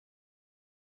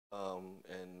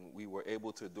and we were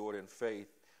able to do it in faith.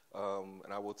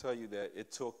 And I will tell you that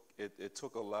it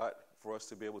took a lot for us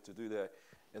to be able to do that.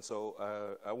 And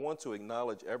so I want to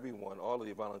acknowledge everyone, all of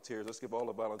the volunteers. Let's give all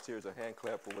the volunteers a hand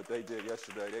clap for what they did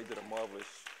yesterday. They did a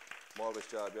marvelous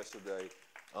job yesterday.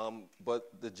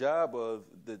 But the job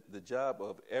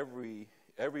of every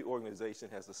organization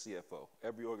has a CFO.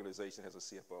 Every organization has a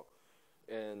CFO,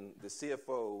 and the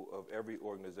CFO of every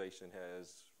organization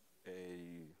has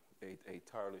a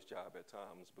tireless job at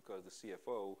times, because the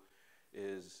CFO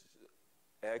is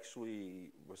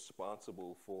actually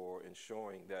responsible for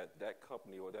ensuring that that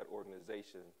company or that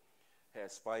organization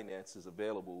has finances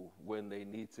available when they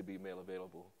need to be made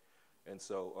available. And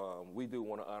so we do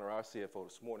want to honor our CFO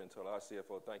this morning. Tell our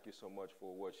CFO thank you so much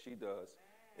for what she does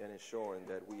in ensuring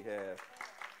that we have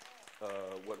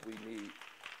what we need,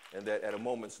 and that at a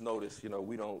moment's notice,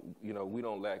 we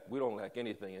don't lack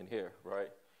anything in here, right?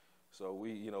 So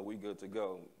we good to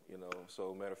go,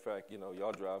 So matter of fact,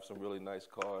 y'all drive some really nice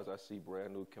cars. I see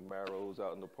brand new Camaros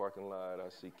out in the parking lot. I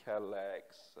see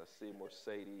Cadillacs. I see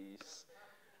Mercedes.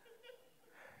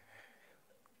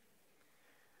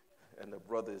 And the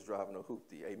brother is driving a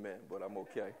hoopty, amen, but I'm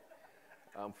okay.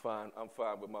 I'm fine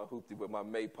with my hoopty, with my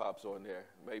May Pops on there.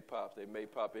 May Pops, they may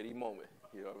pop any moment,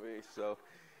 you know what I mean? So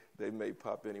they may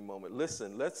pop any moment.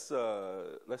 Listen, let's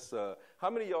how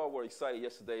many of y'all were excited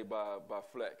yesterday by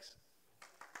Flex?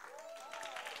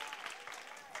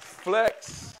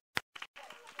 Flex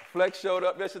showed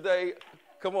up yesterday.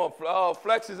 Come on, oh,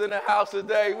 Flex is in the house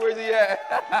today. Where's he at?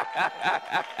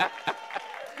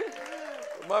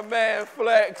 My man,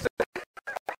 Flex.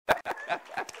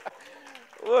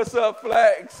 What's up,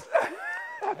 Flex?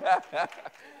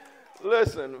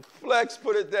 Listen, Flex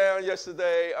put it down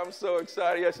yesterday. I'm so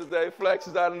excited yesterday. Flex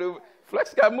is out of new.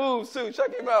 Flex got moves too.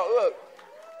 Check him out. Look.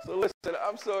 So listen,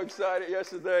 I'm so excited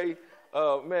yesterday.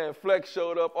 Man, Flex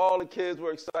showed up. All the kids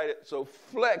were excited. So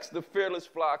Flex, the Fearless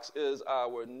Flocks, is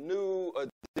our new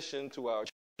addition to our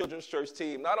children's church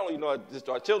team. Not only just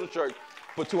our children's church,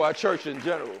 but to our church in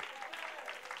general.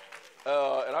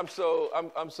 And I'm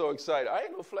so excited. I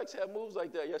didn't know Flex had moves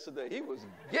like that yesterday. He was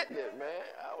getting it, man.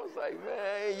 I was like,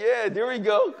 man, yeah, there we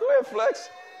go. Go ahead, Flex.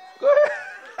 Go ahead.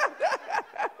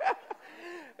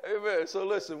 Amen. So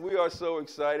listen, we are so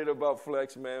excited about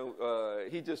Flex, man.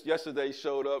 He just yesterday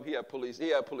showed up. He had police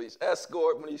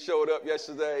escort when he showed up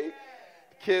yesterday.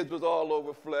 Kids was all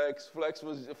over Flex. Flex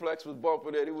was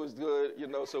bumping it. It was good,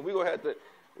 So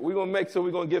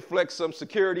we're gonna get Flex some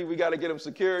security. We got to get him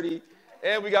security.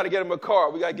 And we got to get him a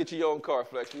car. We got to get you your own car,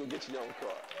 Flex. We're going to get you your own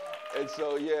car. And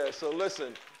so, yeah, so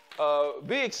listen,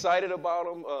 be excited about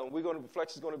him.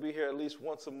 Flex is going to be here at least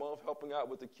once a month helping out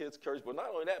with the kids' church. But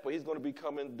not only that, but he's going to be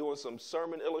coming doing some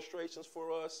sermon illustrations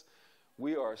for us.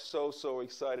 We are so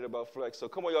excited about Flex. So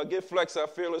come on, y'all, give Flex our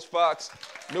Fearless Fox,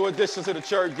 new addition to the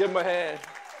church. Give him a hand.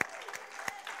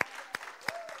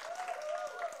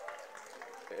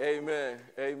 Amen.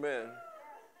 Amen.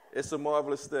 It's a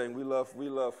marvelous thing. We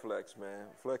love Flex, man.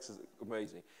 Flex is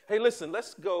amazing. Hey, listen,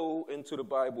 let's go into the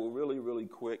Bible really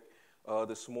quick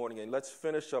this morning, and let's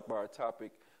finish up our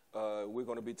topic. We're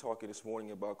going to be talking this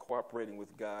morning about cooperating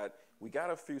with God. We got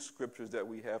a few scriptures that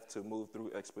we have to move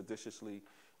through expeditiously,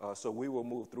 so we will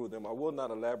move through them. I will not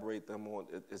elaborate them on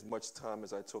as much time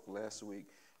as I took last week.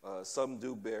 Some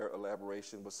do bear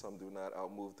elaboration, but some do not. I'll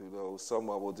move through those. Some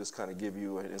I will just kind of give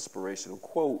you an inspirational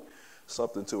quote,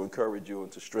 something to encourage you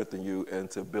and to strengthen you and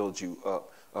to build you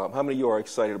up. How many of you are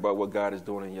excited about what God is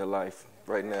doing in your life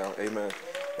right now? Amen.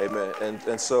 Amen.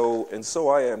 And so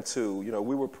I am too.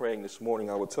 We were praying this morning.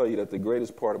 I will tell you that the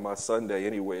greatest part of my Sunday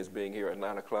anyway is being here at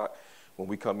 9 o'clock when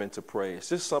we come in to pray. It's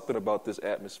just something about this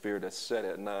atmosphere that's set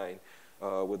at 9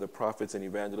 with the prophets and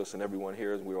evangelists and everyone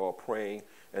here, and we're all praying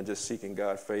and just seeking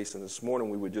God's face. And this morning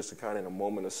we were just kind of in a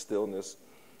moment of stillness,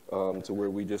 to where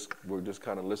we're just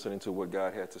kind of listening to what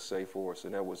God had to say for us,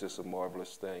 and that was just a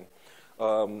marvelous thing.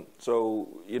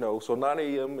 So 9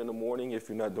 a.m. in the morning, if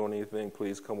you're not doing anything,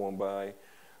 please come on by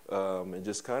and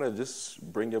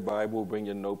just bring your Bible, bring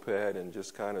your notepad, and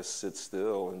just kind of sit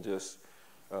still and just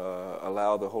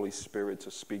allow the Holy Spirit to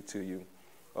speak to you.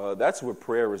 That's what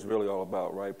prayer is really all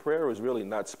about, right? Prayer is really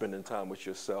not spending time with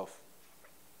yourself.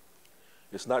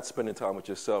 It's not spending time with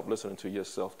yourself, listening to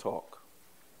yourself talk.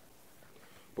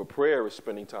 But prayer is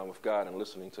spending time with God and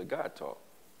listening to God talk.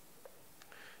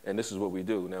 And this is what we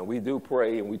do. Now, we do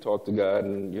pray and we talk to God,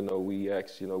 and, we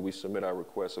ask, we submit our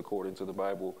requests according to the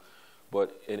Bible.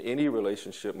 But in any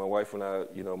relationship, my wife and I,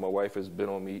 my wife has been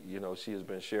on me, she has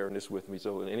been sharing this with me.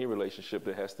 So in any relationship,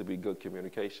 there has to be good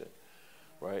communication,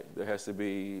 right? There has to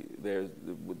be,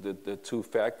 the two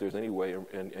factors anyway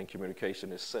in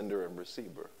communication is sender and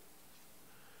receiver.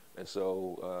 And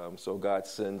so God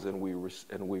sends and we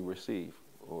receive,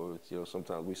 or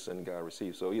sometimes we send, God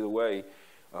receives. So either way,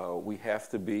 we have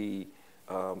to be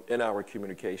in our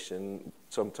communication.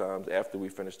 Sometimes after we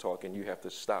finish talking, you have to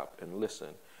stop and listen.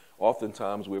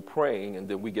 Oftentimes we're praying and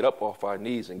then we get up off our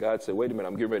knees and God said, wait a minute,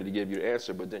 I'm getting ready to give you the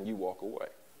answer, but then you walk away.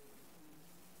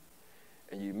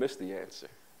 And you miss the answer.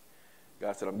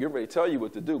 God said, I'm getting ready to tell you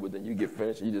what to do, but then you get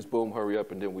finished and you just boom, hurry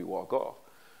up, and then we walk off.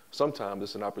 Sometimes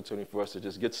it's an opportunity for us to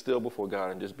just get still before God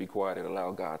and just be quiet and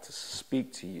allow God to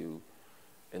speak to you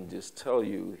and just tell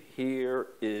you, here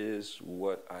is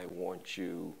what I want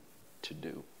you to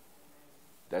do.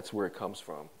 That's where it comes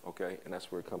from, okay? And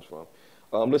that's where it comes from.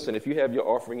 Listen, if you have your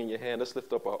offering in your hand, let's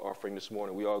lift up our offering this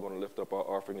morning. We are going to lift up our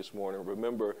offering this morning.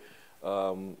 Remember,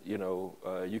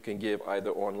 you can give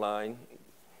either online.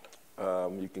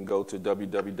 You can go to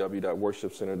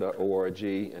www.worshipcenter.org,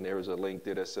 and there is a link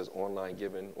there that says online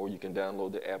giving, or you can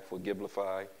download the app for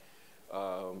Givelify,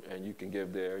 and you can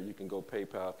give there. You can go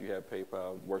PayPal if you have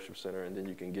PayPal, Worship Center, and then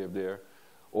you can give there.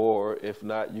 Or if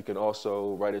not, you can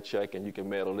also write a check and you can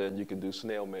mail it in. You can do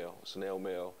snail mail.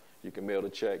 You can mail the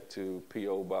check to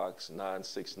P.O. Box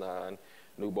 969,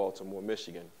 New Baltimore,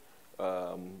 Michigan,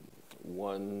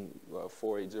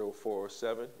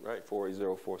 48047, right?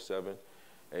 48047.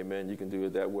 Amen. You can do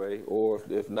it that way. Or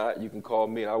if not, you can call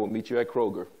me and I will meet you at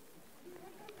Kroger.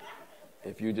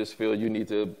 If you just feel you need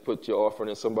to put your offering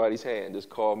in somebody's hand, just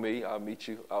call me. I'll meet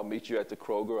you at the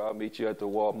Kroger. I'll meet you at the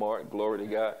Walmart. Glory to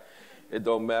God. It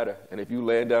don't matter. And if you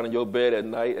laying down in your bed at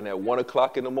night and at 1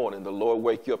 o'clock in the morning, the Lord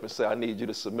wake you up and say, I need you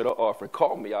to submit an offering,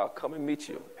 call me. I'll come and meet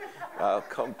you. I'll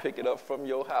come pick it up from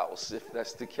your house if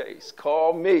that's the case.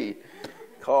 Call me.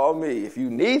 Call me. If you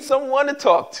need someone to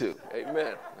talk to,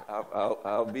 amen,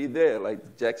 I'll be there.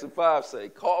 Like Jackson 5 say,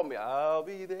 call me. I'll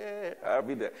be there. I'll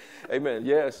be there. Amen.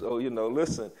 Yeah, so,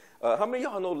 listen. How many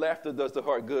of y'all know laughter does the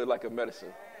heart good like a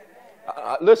medicine?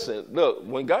 Listen, look,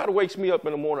 when God wakes me up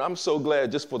in the morning, I'm so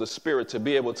glad just for the spirit to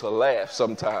be able to laugh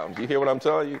sometimes. You hear what I'm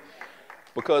telling you?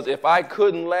 Because if I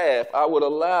couldn't laugh, I would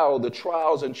allow the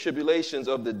trials and tribulations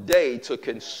of the day to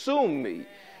consume me.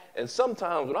 And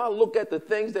sometimes when I look at the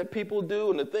things that people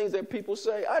do and the things that people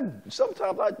say,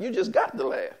 you just got to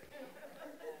laugh.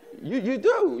 You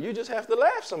do. You just have to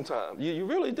laugh sometimes. You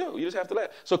really do. You just have to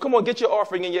laugh. So come on, get your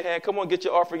offering in your hand. Come on, get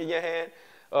your offering in your hand.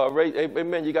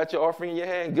 Amen. You got your offering in your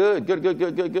hand. Good.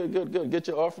 Get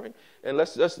your offering, and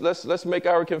let's make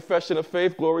our confession of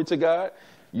faith. Glory to God.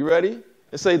 You ready?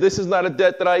 And say, this is not a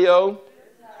debt that I owe,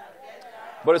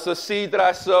 but it's a seed that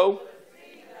I sow.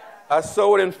 I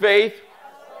sow it in faith,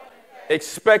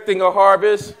 expecting a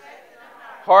harvest.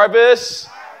 Harvest.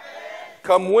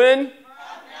 Come when?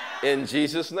 In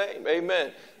Jesus' name.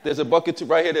 Amen. There's a bucket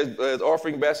right here. There's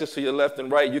offering baskets to your left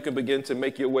and right. You can begin to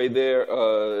make your way there.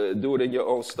 Do it in your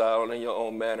own style and in your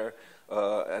own manner.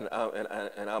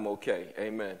 And I'm okay.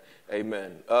 Amen.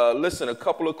 Amen. Listen, a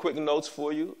couple of quick notes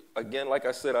for you. Again, like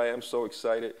I said, I am so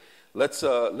excited. Let's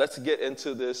get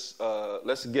into this.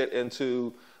 Let's get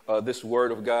into this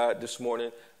Word of God this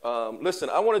morning. Listen,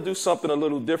 I want to do something a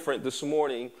little different this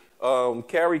morning.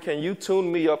 Carrie, can you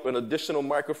tune me up an additional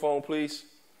microphone, please?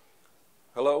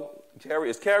 Hello?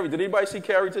 Carrie, did anybody see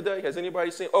Carrie today? Has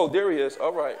anybody seen? Oh, there he is.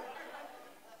 All right.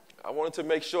 I wanted to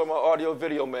make sure my audio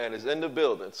video man is in the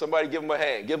building. Somebody give him a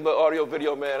hand. Give the audio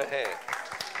video man a hand.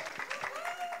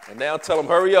 And now tell him,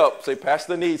 hurry up. Say,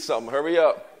 Pastor needs something. Hurry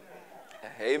up.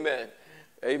 Amen.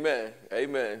 Amen.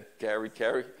 Amen. Carrie.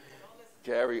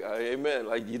 Amen.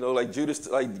 Like Judas,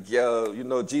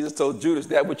 Jesus told Judas,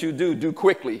 that what you do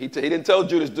quickly. He didn't tell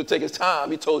Judas to take his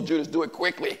time. He told Judas, do it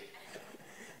quickly.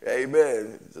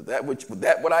 Amen. So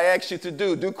what I asked you to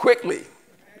do quickly.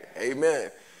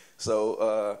 Amen.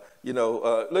 So,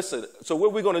 listen, so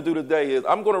what we're going to do today is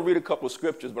I'm going to read a couple of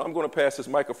scriptures, but I'm going to pass this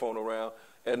microphone around,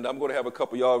 and I'm going to have a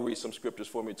couple of y'all read some scriptures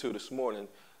for me, too, this morning.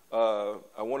 I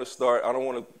want to start.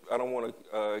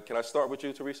 Can I start with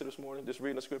you, Teresa, this morning, just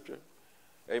reading the scripture?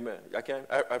 Amen. I can?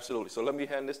 Absolutely. So let me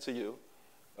hand this to you.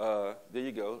 There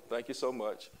you go. Thank you so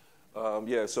much.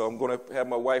 So I'm going to have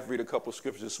my wife read a couple of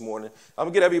scriptures this morning. I'm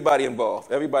going to get everybody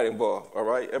involved, all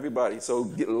right? Everybody.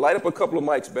 So light up a couple of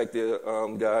mics back there,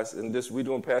 guys, and we're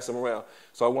going to pass them around.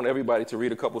 So I want everybody to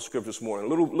read a couple of scriptures this morning.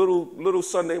 Little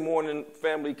Sunday morning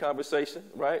family conversation,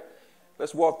 right?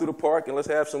 Let's walk through the park and let's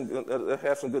have some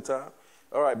good time.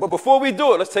 All right, but before we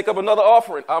do it, let's take up another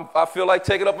offering. I feel like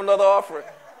taking up another offering.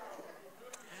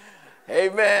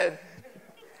 Amen.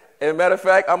 As a matter of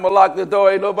fact, I'm going to lock the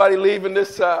door. Ain't nobody leaving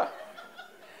this time.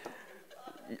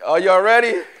 Are y'all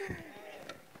ready?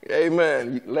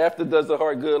 Amen. Laughter does the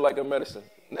heart good like a medicine.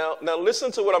 Now listen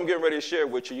to what I'm getting ready to share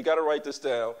with you. You got to write this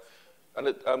down.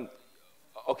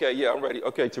 Okay, yeah, I'm ready.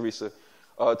 Okay, Teresa.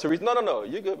 Teresa, no.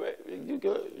 You good, babe. You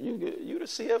good. You good. You the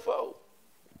CFO.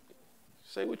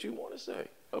 Say what you want to say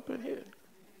up in here.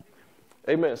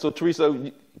 Amen. So,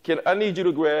 Teresa, I need you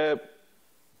to grab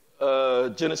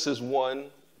Genesis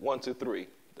 1:1-3.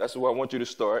 That's where I want you to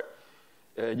start.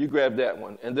 You grab that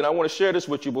one. And then I want to share this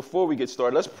with you before we get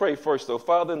started. Let's pray first, though.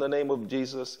 Father, in the name of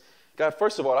Jesus, God,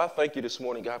 first of all, I thank you this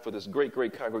morning, God, for this great,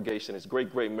 great congregation, its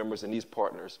great, great members and these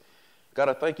partners. God,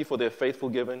 I thank you for their faithful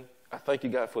giving. I thank you,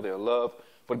 God, for their love.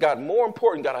 But, God, more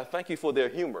important, God, I thank you for their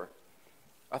humor.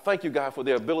 I thank you, God, for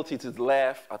their ability to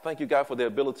laugh. I thank you, God, for their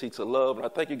ability to love. And I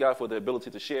thank you, God, for their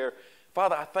ability to share.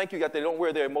 Father, I thank you, God, they don't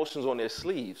wear their emotions on their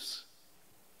sleeves.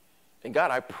 And, God,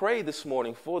 I pray this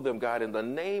morning for them, God, in the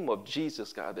name of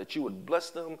Jesus, God, that you would bless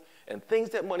them and things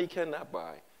that money cannot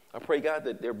buy. I pray, God,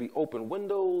 that there be open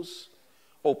windows,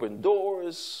 open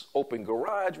doors, open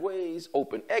garageways,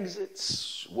 open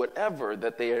exits, whatever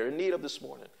that they are in need of this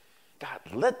morning. God,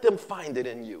 let them find it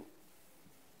in you.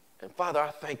 And Father, I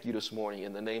thank you this morning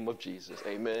in the name of Jesus.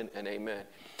 Amen and amen.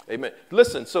 Amen.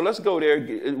 Listen, so let's go there.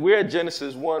 We're at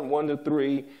Genesis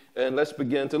 1:1-3, and let's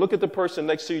begin to look at the person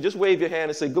next to you. Just wave your hand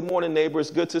and say, good morning, neighbor.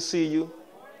 It's good to see you.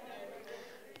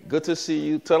 Good to see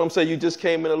you. Tell them, say you just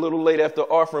came in a little late after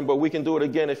offering, but we can do it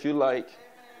again if you like.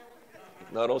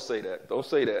 No, don't say that. Don't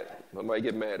say that. I might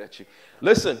get mad at you.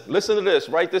 Listen to this.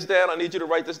 Write this down. I need you to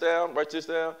write this down. Write this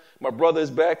down. My brother is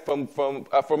back from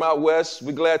out west.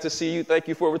 We're glad to see you. Thank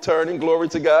you for returning. Glory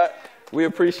to God. We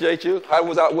appreciate you. How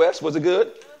was out west? Was it good?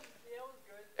 Yeah, it was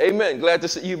good. Amen. Glad to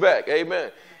see you back. Amen.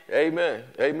 Amen.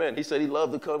 Amen. He said he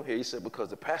loved to come here. He said because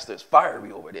the pastor is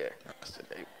fiery over there.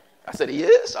 I said he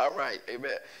is? All right.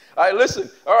 Amen. All right, listen.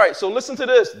 All right, so listen to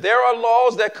this. There are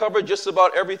laws that cover just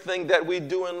about everything that we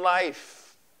do in life.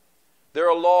 There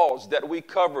are laws that we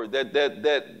cover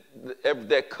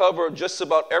that cover just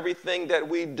about everything that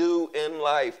we do in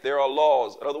life. There are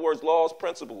laws. In other words, laws,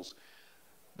 principles,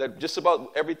 that just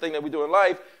about everything that we do in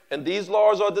life. And these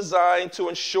laws are designed to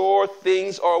ensure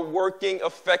things are working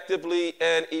effectively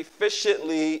and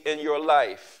efficiently in your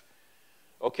life.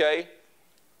 Okay?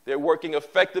 They're working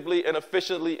effectively and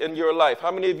efficiently in your life.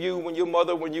 How many of you, when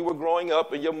you were growing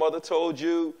up and your mother told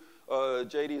you,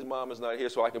 JD's mom is not here,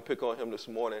 so I can pick on him this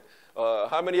morning.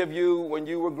 How many of you, when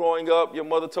you were growing up, your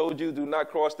mother told you, do not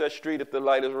cross that street if the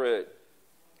light is red?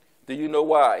 Do you know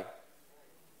why?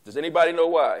 Does anybody know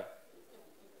why?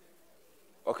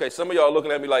 Okay, some of y'all are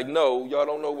looking at me like, no, y'all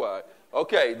don't know why.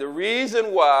 Okay, the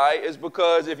reason why is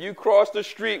because if you cross the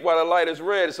street while the light is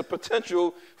red, it's a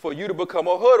potential for you to become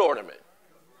a hood ornament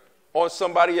on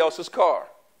somebody else's car,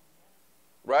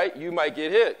 right? You might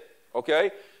get hit,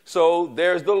 okay? So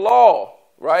there's the law,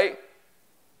 right?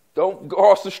 Don't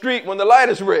cross the street when the light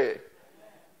is red,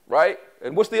 right?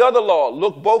 And what's the other law?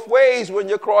 Look both ways when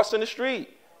you're crossing the street.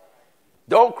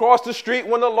 Don't cross the street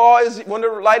when the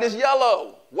light is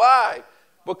yellow. Why?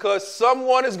 Because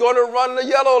someone is going to run the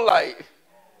yellow light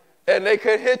and they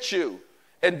could hit you.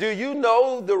 And do you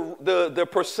know the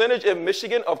percentage in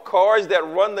Michigan of cars that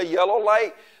run the yellow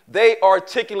light? They are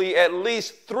typically at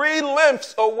least 3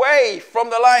 lengths away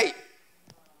from the light.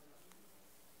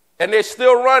 And they're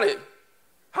still running.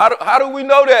 How do we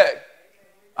know that?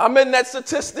 I'm in that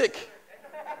statistic.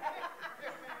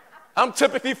 I'm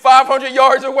typically 500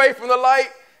 yards away from the light,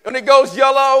 and it goes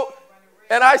yellow,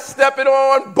 and I step it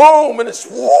on, boom, and it's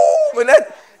whoom,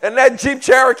 and that Jeep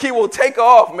Cherokee will take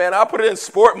off, man. I'll put it in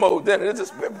sport mode then, and it's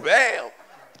just bam.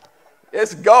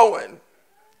 It's going,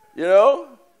 you know?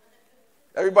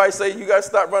 Everybody say, you got to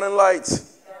stop running lights.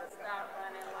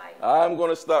 I'm going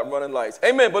to stop running lights.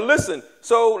 Amen. But listen,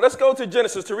 so let's go to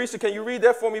Genesis. Teresa, can you read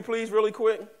that for me, please, really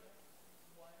quick?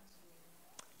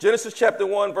 Genesis chapter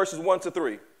 1, verses 1-3.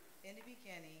 In the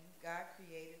beginning, God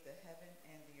created the heaven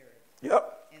and the earth.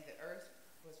 Yep. And the earth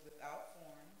was without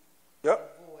form,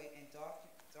 yep, and void, and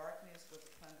darkness was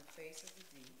upon the face of the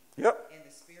deep. Yep. And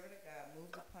the Spirit of God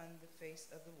moved upon the face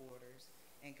of the waters.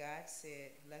 And God said,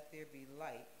 let there be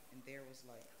light. And there was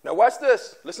light. Now watch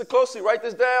this. Listen closely. Write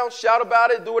this down. Shout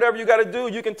about it. Do whatever you got to do.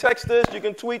 You can text this. You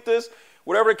can tweet this.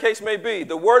 Whatever the case may be.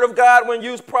 The word of God, when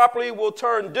used properly, will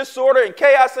turn disorder and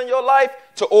chaos in your life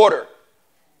to order.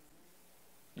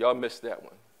 Y'all missed that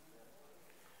one.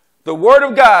 The word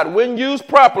of God, when used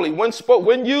properly,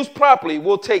 when used properly,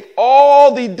 will take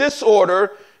all the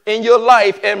disorder in your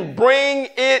life and bring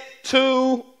it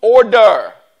to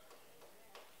order.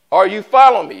 Are you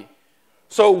following me?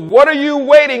 So what are you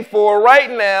waiting for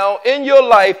right now in your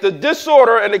life? The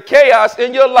disorder and the chaos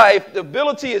in your life, the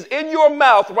ability is in your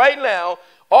mouth right now.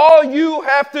 All you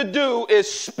have to do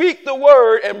is speak the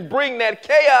word and bring that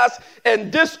chaos and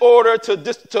disorder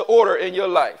to order in your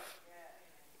life.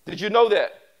 Did you know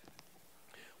that?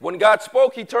 When God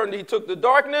spoke, he took the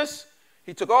darkness,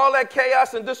 he took all that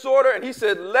chaos and disorder, and he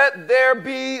said, let there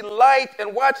be light.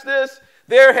 And watch this.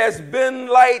 There has been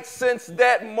light since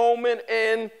that moment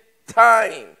in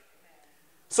time.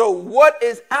 So what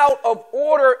is out of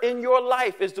order in your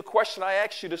life is the question I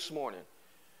asked you this morning.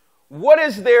 What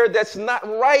is there that's not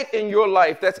right in your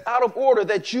life, that's out of order,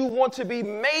 that you want to be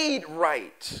made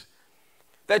right,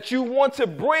 that you want to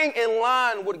bring in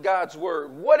line with God's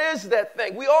word? What is that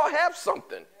thing? We all have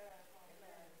something.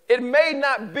 It may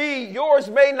not be, yours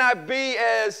may not be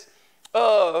as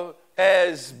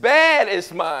bad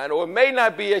as mine, or it may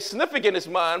not be as significant as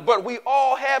mine, but we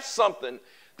all have something.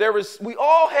 We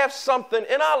all have something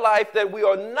in our life that we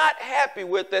are not happy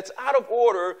with, that's out of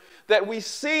order, that we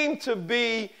seem to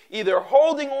be either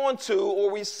holding on to,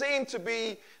 or we seem to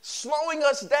be slowing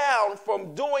us down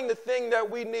from doing the thing that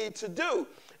we need to do.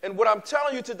 And what I'm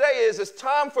telling you today is it's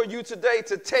time for you today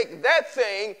to take that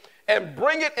thing and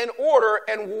bring it in order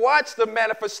and watch the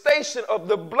manifestation of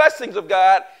the blessings of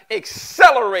God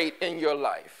accelerate in your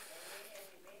life.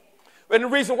 And the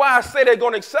reason why I say they're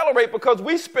going to accelerate, because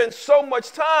we spend so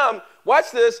much time,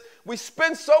 watch this, we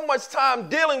spend so much time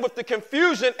dealing with the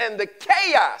confusion and the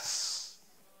chaos.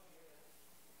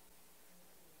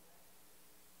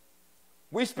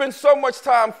 We spend so much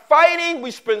time fighting,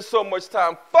 we spend so much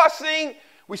time fussing,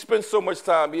 we spend so much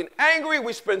time being angry,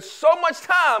 we spend so much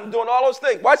time doing all those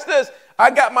things. Watch this,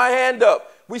 I got my hand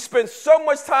up. We spend so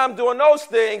much time doing those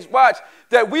things, watch,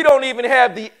 that we don't even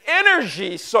have the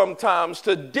energy sometimes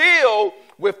to deal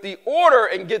with the order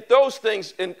and get those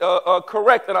things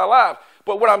correct in our lives.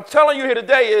 But what I'm telling you here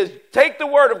today is take the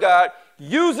word of God,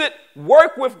 use it,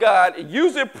 work with God,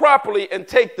 use it properly, and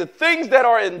take the things that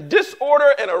are in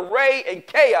disorder and array and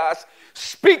chaos,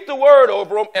 speak the word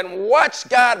over them, and watch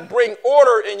God bring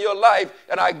order in your life.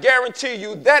 And I guarantee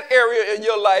you that area in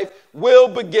your life will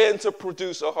begin to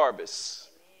produce a harvest.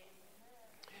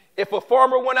 If a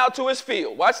farmer went out to his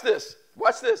field, watch this,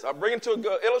 I'm bringing to an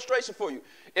illustration for you.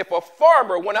 If a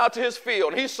farmer went out to his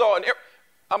field and he saw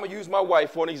I'm going to use my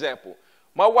wife for an example.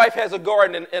 My wife has a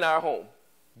garden in our home.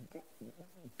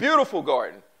 Beautiful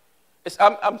garden.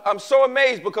 I'm so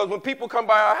amazed because when people come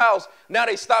by our house, now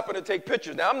they stop and take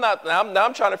pictures. Now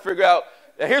I'm trying to figure out,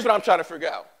 here's what I'm trying to figure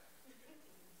out.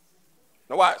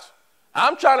 Now watch.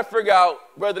 I'm trying to figure out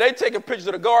whether they taking pictures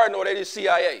of the garden or they just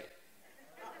CIA.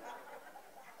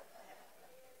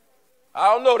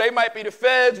 I don't know. They might be the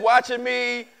feds watching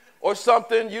me or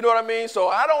something. You know what I mean? So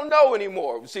I don't know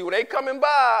anymore. See, when they coming by,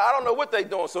 I don't know what they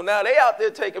doing. So now they out there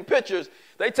taking pictures.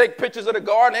 They take pictures of the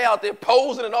garden. They out there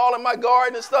posing and all in my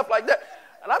garden and stuff like that.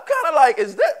 And I'm kind of like,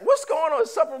 what's going on?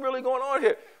 Is something really going on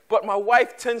here? But my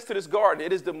wife tends to this garden.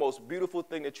 It is the most beautiful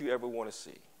thing that you ever want to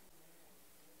see.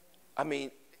 I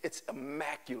mean, it's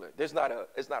immaculate. It's not a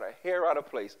hair out of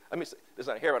place. There's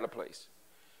not a hair out of place.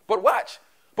 But watch.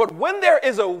 But when there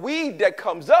is a weed that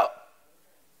comes up,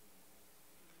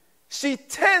 she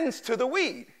tends to the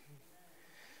weed.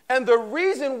 And the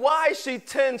reason why she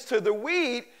tends to the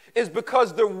weed is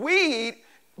because the weed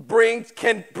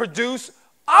can produce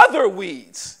other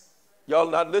weeds. Y'all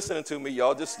not listening to me.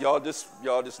 Y'all just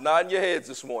nodding your heads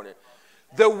this morning.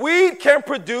 The weed can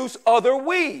produce other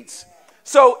weeds.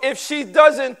 So if she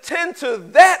doesn't tend to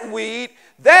that weed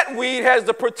has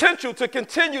the potential to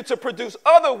continue to produce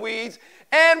other weeds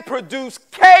and produce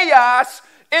chaos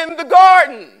in the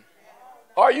garden.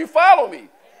 Are you following me?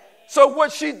 So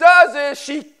what she does is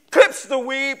she clips the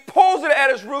weed, pulls it at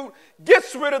its root,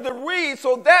 gets rid of the weed,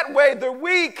 so that way the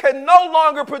weed can no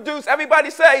longer produce, everybody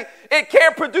say, it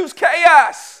can't produce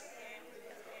chaos.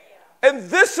 And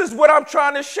this is what I'm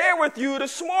trying to share with you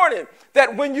this morning,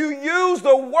 that when you use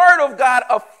the word of God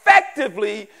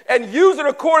effectively and use it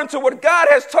according to what God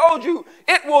has told you,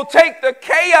 it will take the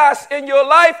chaos in your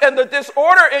life and the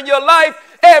disorder in your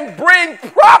life and bring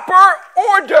proper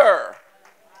order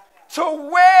to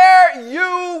where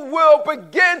you will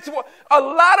begin to. A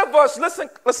lot of us, listen,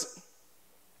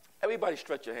 everybody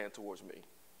stretch your hand towards me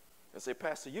and say,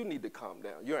 Pastor, you need to calm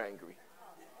down. You're angry.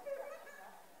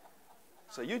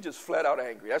 So you just flat out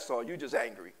angry. That's all. You just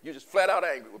angry. You're just flat out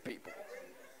angry with people.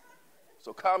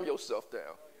 So calm yourself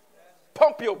down.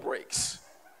 Pump your brakes.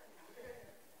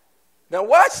 Now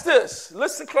watch this.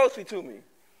 Listen closely to me.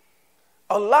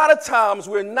 A lot of times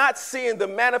we're not seeing the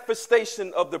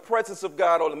manifestation of the presence of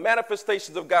God or the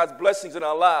manifestations of God's blessings in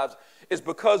our lives is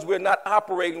because we're not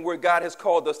operating where God has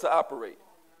called us to operate.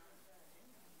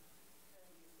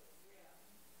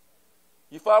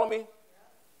 You follow me?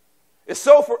 It's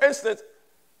so, for instance,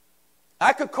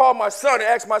 I could call my son and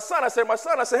ask my son, I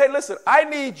say, hey, listen, I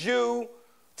need you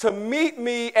to meet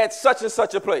me at such and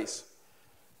such a place.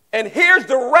 And here's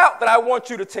the route that I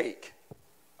want you to take.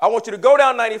 I want you to go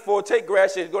down 94, take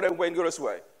grass shade, go that way and go this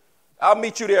way. I'll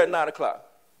meet you there at 9 o'clock.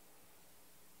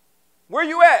 Where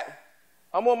you at?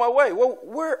 I'm on my way. Well,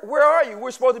 where are you?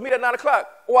 We're supposed to meet at 9 o'clock.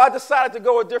 Well, I decided to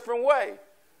go a different way.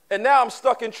 And now I'm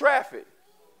stuck in traffic.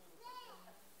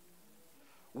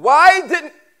 Why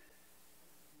didn't...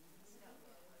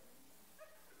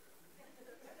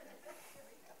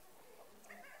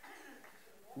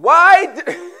 Why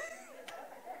did...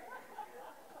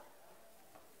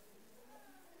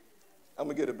 I'm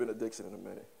going to get a benediction in a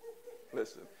minute.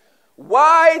 Listen.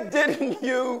 Why didn't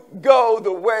you go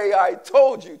the way I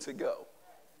told you to go?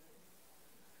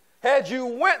 Had you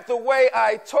went the way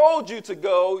I told you to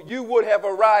go, you would have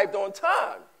arrived on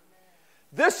time.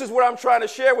 This is what I'm trying to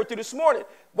share with you this morning.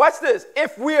 Watch this.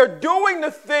 If we are doing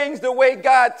the things the way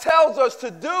God tells us to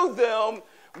do them,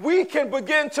 we can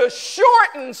begin to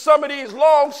shorten some of these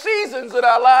long seasons in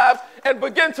our lives and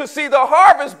begin to see the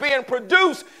harvest being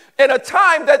produced in a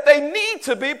time that they need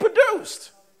to be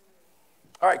produced.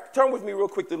 All right, turn with me real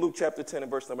quick to Luke chapter 10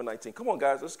 and verse number 19. Come on,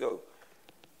 guys, let's go.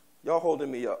 Y'all holding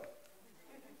me up.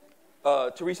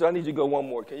 Teresa, I need you to go one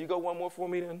more. Can you go one more for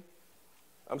me then?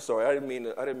 I'm sorry, I didn't mean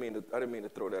to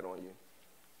throw that on you.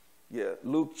 Yeah,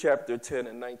 Luke chapter 10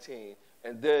 and 19,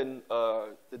 and then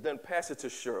pass it to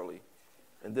Shirley,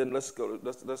 and then let's go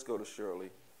to Shirley,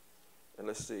 and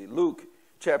let's see Luke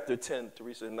chapter 10,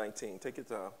 Teresa, and 19. Take your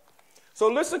time. So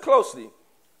listen closely.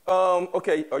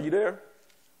 Okay, are you there?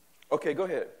 Okay, go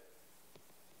ahead.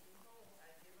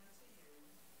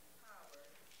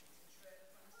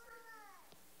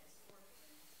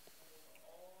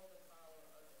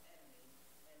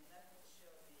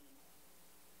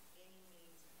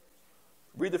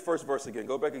 Read the first verse again.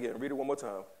 Go back again. Read it one more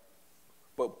time.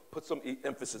 But put some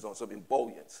emphasis on some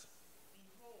ebullience.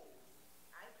 Behold,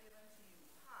 I give unto you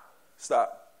power.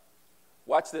 Stop.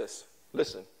 Watch this.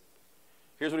 Listen.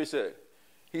 Here's what he said.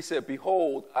 He said,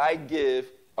 behold, I give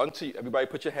unto you. Everybody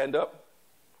put your hand up.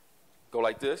 Go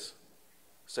like this.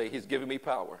 Say, he's giving me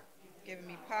power. He's giving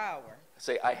me power.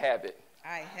 Say, I have it.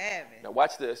 I have it. Now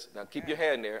watch this. Now keep your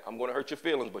hand there. I'm going to hurt your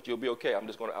feelings, but you'll be okay.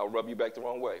 I'll rub you back the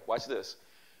wrong way. Watch this.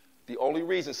 The only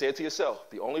reason, say it to yourself,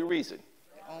 the only reason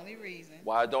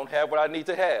why I don't have what I need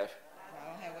to have,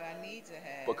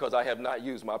 because I have not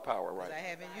used my power right. I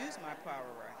haven't used my power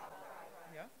right.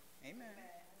 Yeah. Amen.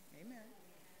 Amen.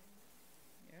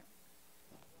 Yeah.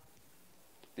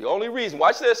 The only reason,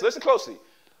 watch this, listen closely.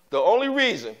 The only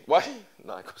reason, why,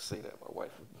 no, I can't say that. My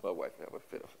wife have a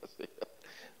fit if I say that.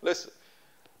 Listen.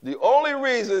 The only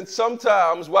reason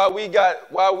sometimes why we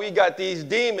got these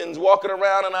demons walking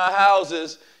around in our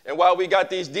houses and why we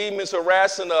got these demons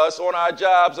harassing us on our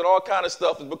jobs and all kind of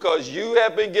stuff is because you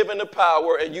have been given the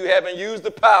power and you haven't used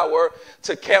the power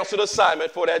to cancel the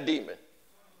assignment for that demon.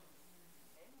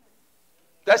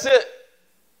 That's it.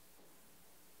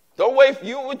 Don't wait.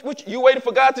 You waiting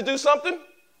for God to do something?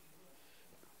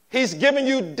 He's giving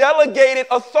you delegated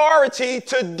authority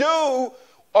to do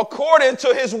according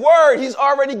to his word. He's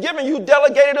already given you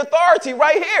delegated authority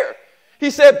right here. He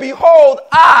said, behold,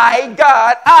 I,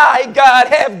 God,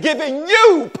 have given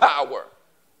you power.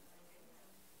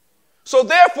 So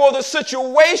therefore, the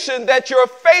situation that you're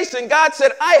facing, God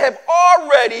said, I have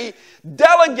already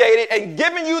delegated and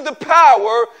given you the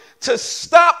power to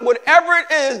stop whatever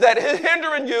it is that is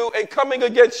hindering you and coming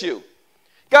against you.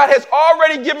 God has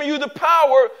already given you the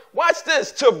power, watch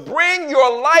this, to bring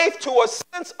your life to a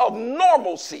sense of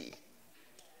normalcy.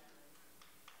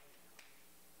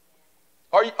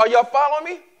 Are y'all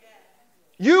following me?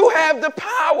 You have the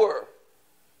power.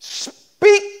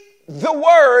 Speak the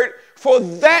word for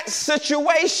that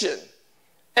situation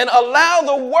and allow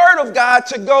the word of God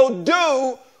to go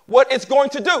do what it's going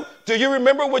to do. Do you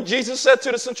remember what Jesus said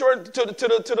to the centurion, to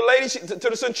the lady, to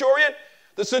the centurion?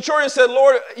 The centurion said,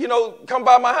 Lord, come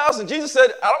by my house. And Jesus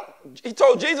said,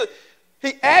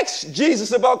 he asked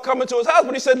Jesus about coming to his house,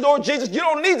 but he said, Lord Jesus, you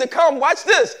don't need to come. Watch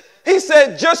this. He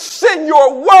said, just send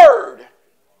your word.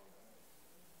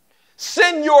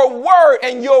 Send your word,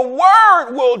 and your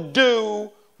word will do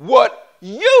what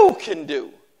you can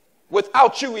do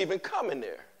without you even coming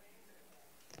there.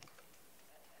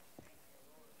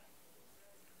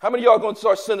 How many of y'all are going to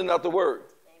start sending out the word?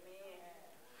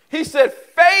 He said,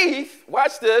 faith,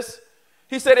 watch this.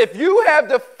 He said, if you have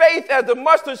the faith as the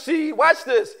mustard seed, watch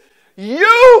this,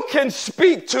 you can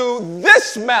speak to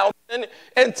this mountain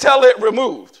and tell it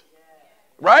removed.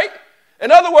 Right?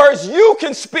 In other words, you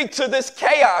can speak to this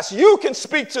chaos. You can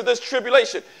speak to this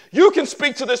tribulation. You can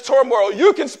speak to this turmoil.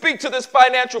 You can speak to this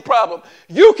financial problem.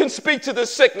 You can speak to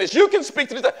this sickness. You can speak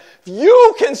to this.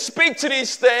 You can speak to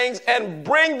these things and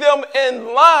bring them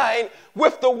in line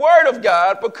with the word of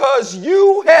God because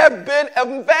you have been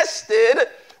invested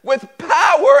with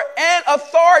power and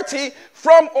authority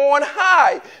from on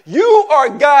high. You are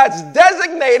God's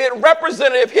designated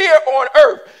representative here on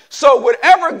earth. So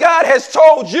whatever God has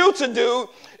told you to do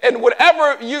and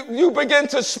whatever you begin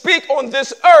to speak on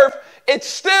this earth, it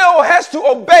still has to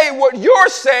obey what you're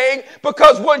saying,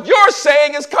 because what you're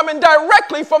saying is coming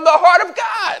directly from the heart of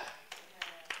God.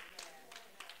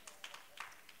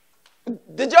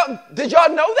 Did y'all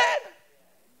know that?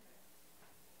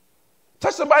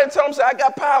 Touch somebody and tell them, say, I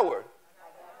got power.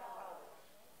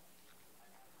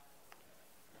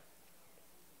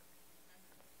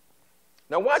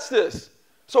 Now watch this.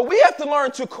 So we have to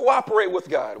learn to cooperate with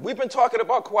God. We've been talking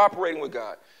about cooperating with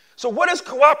God. So what does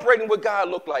cooperating with God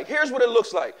look like? Here's what it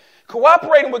looks like.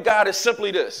 Cooperating with God is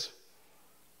simply this.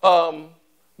 Me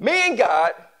and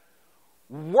God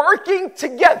working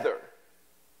together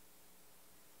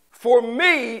for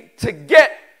me to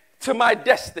get to my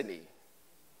destiny,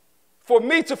 for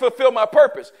me to fulfill my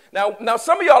purpose. Now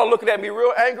some of y'all are looking at me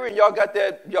real angry, and y'all got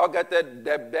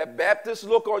that Baptist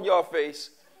look on your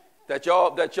face that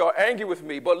y'all angry with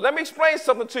me. But let me explain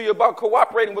something to you about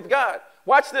cooperating with God.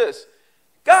 Watch this.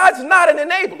 God's not an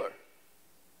enabler.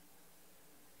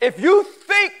 If you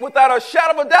think without a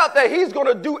shadow of a doubt that he's going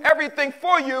to do everything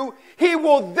for you, he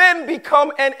will then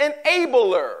become an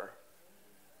enabler.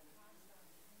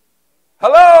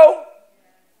 Hello?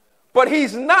 But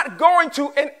he's not going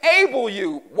to enable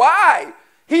you. Why?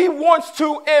 He wants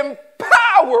to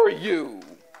empower you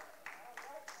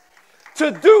to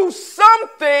do some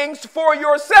things for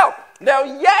yourself. Now,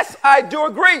 yes, I do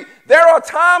agree. There are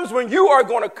times when you are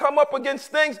going to come up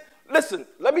against things. Listen,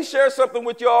 let me share something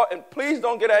with y'all, and please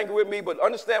don't get angry with me, but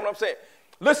understand what I'm saying.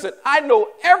 Listen, I know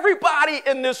everybody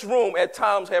in this room at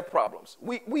times have problems.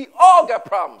 We all got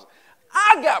problems.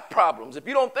 I got problems. If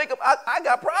you don't think of it, I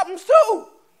got problems too.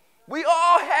 We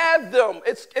all have them.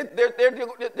 They're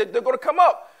going to come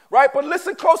up. Right? But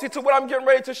listen closely to what I'm getting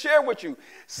ready to share with you.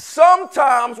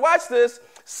 Sometimes, watch this,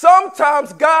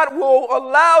 sometimes God will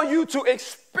allow you to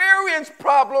experience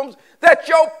problems that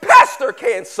your pastor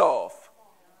can't solve.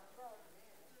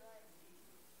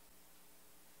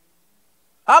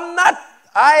 I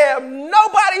am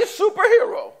nobody's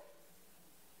superhero.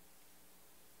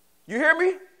 You hear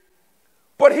me?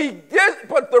 But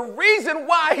the reason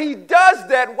why he does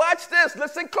that, watch this,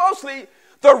 listen closely.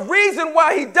 The reason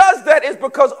why he does that is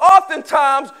because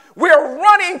oftentimes we're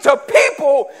running to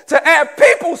people to have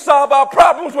people solve our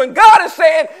problems when God is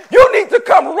saying, you need to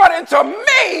come running to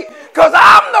me because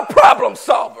I'm the problem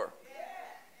solver.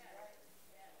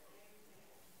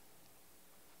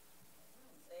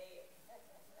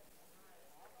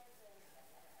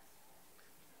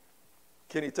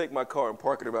 Can he take my car and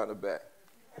park it around the back?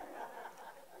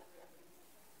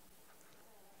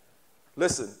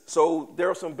 Listen, so there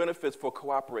are some benefits for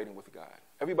cooperating with God.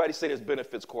 Everybody say there's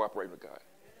benefits cooperating with God.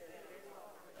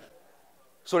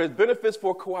 So there's benefits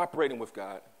for cooperating with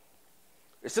God.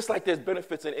 It's just like there's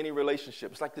benefits in any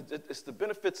relationship. It's like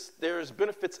there's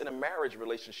benefits in a marriage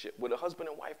relationship where the husband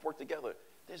and wife work together.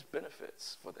 There's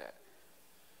benefits for that,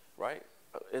 right?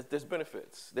 There's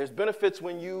benefits. There's benefits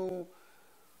when you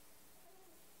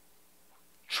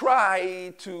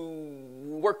try to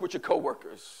work with your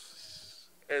coworkers.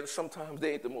 And sometimes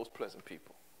they ain't the most pleasant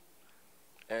people.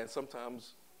 And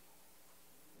sometimes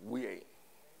we ain't.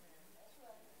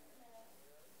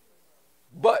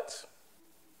 But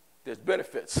there's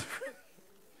benefits.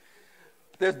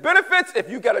 There's benefits if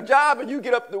you got a job and you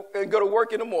get up and go to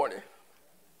work in the morning.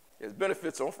 There's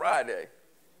benefits on Friday.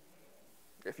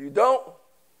 If you don't,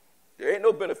 there ain't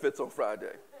no benefits on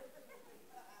Friday.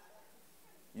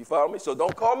 You follow me? So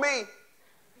don't call me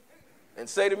and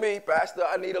say to me, Pastor,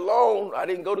 I need a loan. I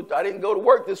didn't go to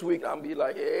work this week. I'm be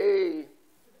like, hey,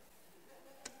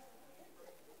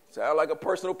 sound like a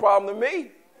personal problem to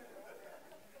me.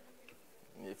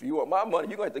 If you want my money,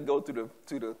 you're going to have to go to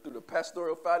the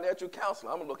pastoral financial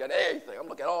counselor. I'm going to look at everything. I'm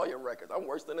looking at all your records. I'm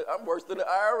worse than the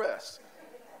IRS.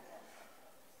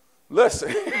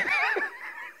 Listen,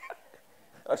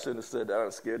 I shouldn't have said that. I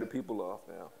scared the people off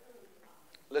now.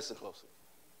 Listen closely.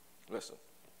 Listen,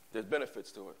 there's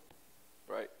benefits to it.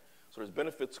 Right? So there's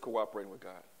benefits to cooperating with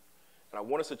God. And I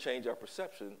want us to change our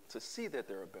perception to see that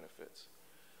there are benefits.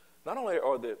 Not only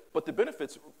are there, but the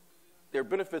benefits, there are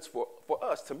benefits for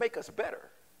us to make us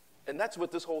better. And that's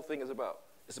what this whole thing is about.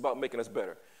 It's about making us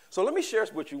better. So let me share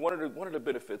with you one of the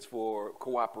benefits for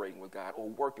cooperating with God or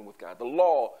working with God, the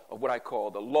law of what I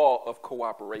call the law of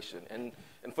cooperation. And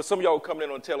for some of y'all coming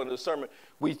in on the tail end of the sermon,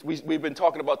 we've been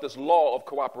talking about this law of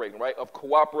cooperating, right, of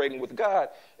cooperating with God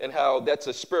and how that's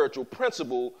a spiritual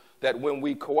principle that when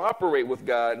we cooperate with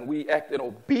God and we act in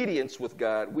obedience with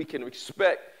God, we can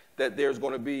expect that there's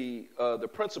going to be the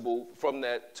principle from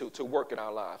that to work in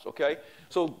our lives, okay?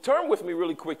 So turn with me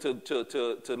really quick to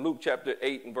Luke chapter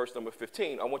 8 and verse number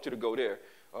 15. I want you to go there.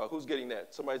 Who's getting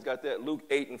that? Somebody's got that? Luke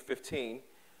 8 and 15.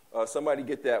 Somebody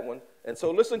get that one. And so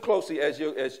listen closely as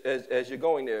you're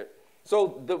going there. So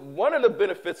one of the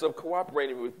benefits of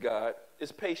cooperating with God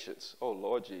is patience. Oh,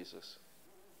 Lord Jesus.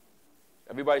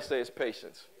 Everybody say it's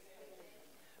patience.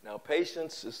 Now,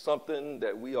 patience is something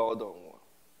that we all don't want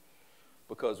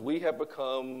because we have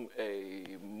become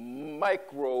a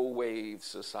microwave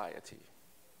society.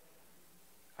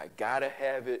 I got to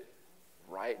have it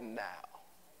right now.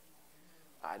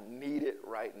 I need it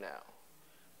right now.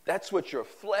 That's what your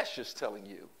flesh is telling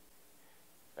you.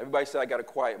 Everybody say, I got to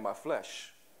quiet my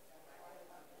flesh.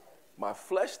 My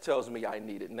flesh tells me I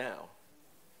need it now.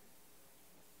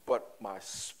 But my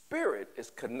spirit is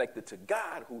connected to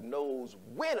God who knows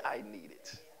when I need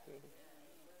it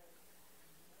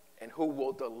and who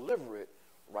will deliver it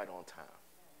right on time.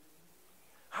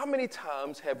 How many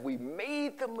times have we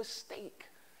made the mistake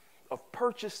of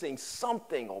purchasing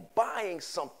something or buying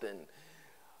something?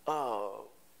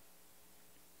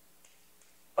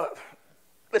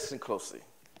 Listen closely.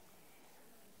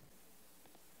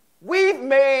 We've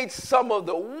made some of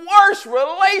the worst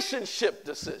relationship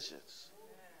decisions.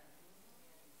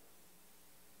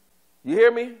 You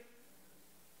hear me?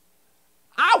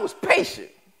 I was patient.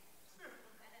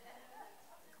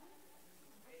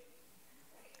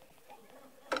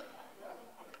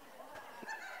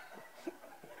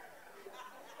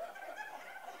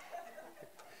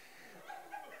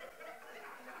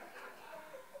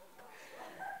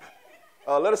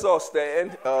 Let us all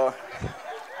stand.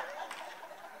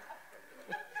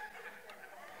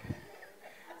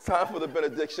 Time for the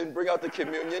benediction. Bring out the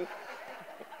communion.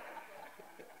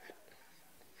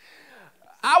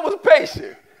 I was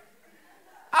patient.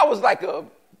 I was like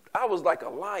a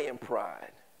lion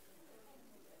pride.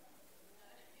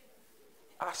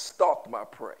 I stalked my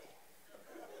prey.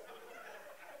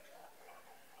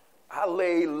 I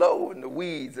lay low in the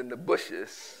weeds and the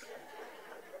bushes,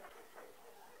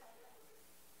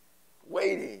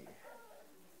 waiting,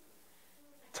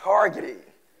 targeting.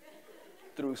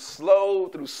 Through snow,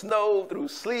 through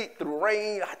sleet, through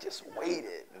rain, I just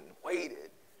waited and waited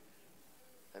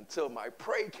until my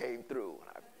prey came through and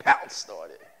I pounced on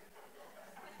it.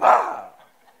 Bah!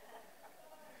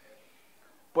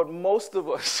 But most of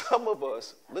us, some of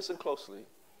us, listen closely,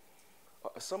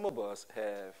 some of us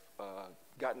have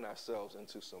gotten ourselves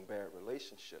into some bad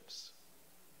relationships,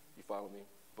 you follow me,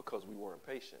 because we weren't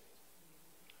patient.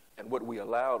 And what we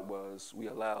allowed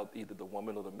either the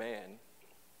woman or the man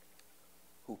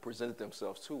who presented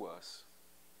themselves to us,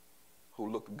 who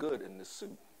looked good in the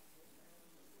suit.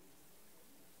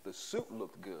 The suit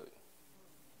looked good.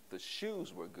 The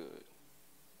shoes were good.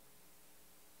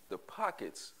 The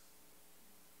pockets,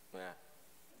 the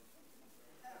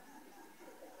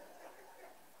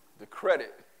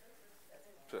credit.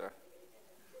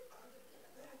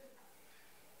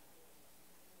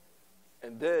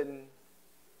 And then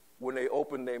when they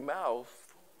opened their mouth,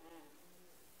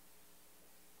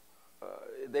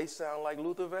 they sound like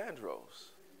Luther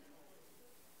Vandross.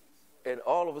 And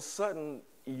all of a sudden,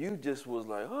 you just was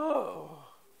like, oh.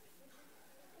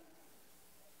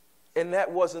 And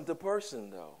that wasn't the person,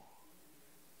 though.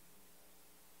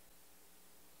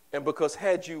 And because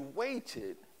had you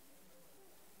waited,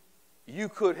 you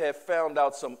could have found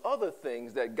out some other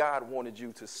things that God wanted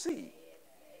you to see.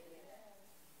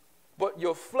 But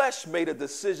your flesh made a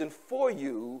decision for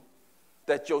you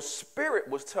that your spirit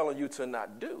was telling you to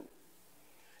not do.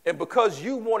 And because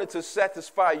you wanted to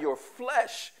satisfy your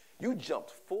flesh, you jumped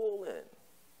full in.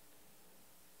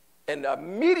 And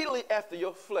immediately after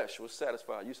your flesh was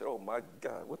satisfied, you said, oh my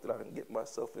God, what did I get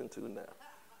myself into now?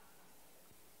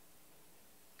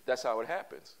 That's how it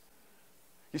happens.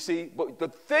 You see, but the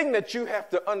thing that you have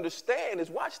to understand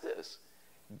is, watch this.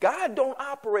 God don't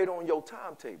operate on your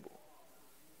timetable.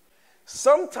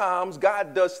 Sometimes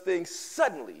God does things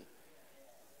suddenly.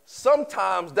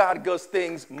 Sometimes God does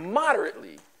things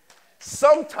moderately.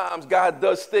 Sometimes God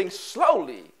does things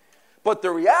slowly. But the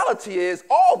reality is,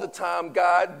 all the time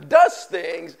God does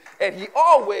things, and he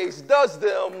always does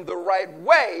them the right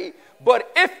way.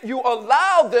 But if you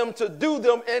allow them to do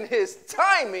them in his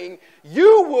timing,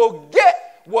 you will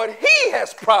get what he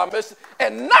has promised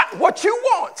and not what you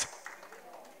want.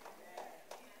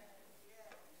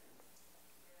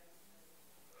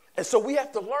 And so we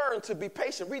have to learn to be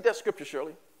patient. Read that scripture,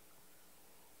 Shirley.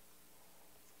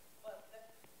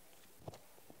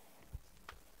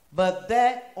 But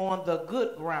that on the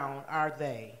good ground are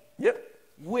they,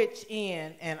 which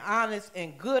in an honest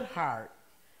and good heart,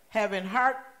 having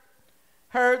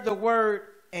heard the word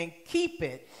and keep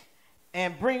it,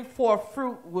 and bring forth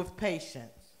fruit with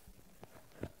patience.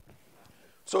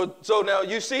 So now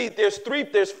you see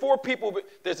there's four people.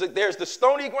 There's the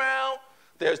stony ground,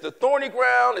 there's the thorny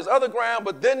ground, there's other ground,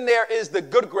 but then there is the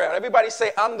good ground. Everybody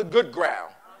say, I'm the good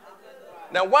ground.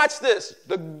 Now watch this.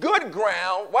 The good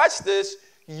ground, watch this.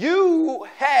 You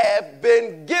have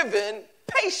been given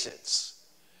patience.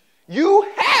 You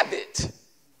have it.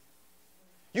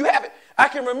 You have it. I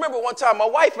can remember one time my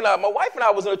wife and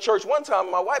I was in a church one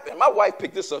time. My wife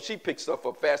picked this up. She picks stuff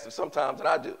up faster sometimes than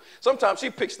I do. Sometimes she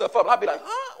picks stuff up and I'll be like,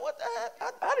 what the heck?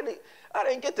 I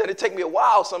didn't get that. It take me a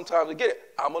while sometimes to get it.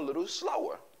 I'm a little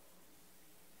slower.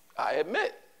 I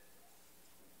admit.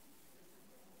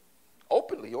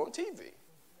 Openly on TV.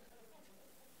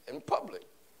 In public.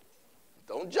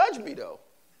 Don't judge me though.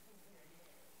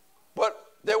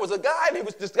 But there was a guy, and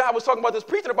this guy was talking about this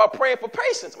preaching about praying for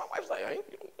patience. My wife's like,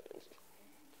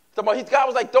 God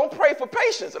was like, don't pray for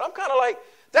patience. And I'm kind of like,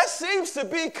 that seems to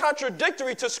be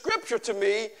contradictory to Scripture to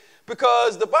me,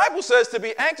 because the Bible says to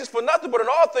be anxious for nothing, but in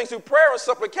all things through prayer and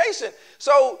supplication.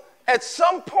 So at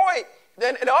some point,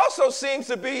 then it also seems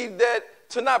to be that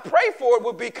to not pray for it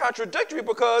would be contradictory,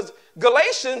 because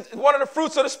Galatians, one of the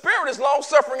fruits of the Spirit is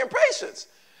long-suffering and patience.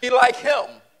 Be like him.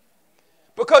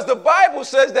 Because the Bible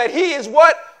says that he is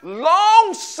what?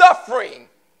 Long-suffering.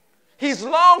 He's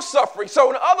long-suffering. So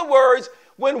in other words,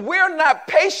 when we're not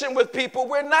patient with people,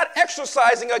 we're not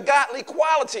exercising a godly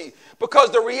quality.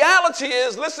 Because the reality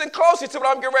is, listen closely to what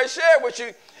I'm getting ready to share with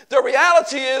you. The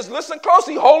reality is, listen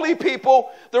closely, holy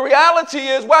people. The reality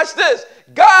is, watch this.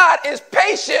 God is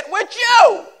patient with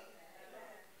you.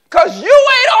 Because you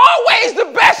ain't always the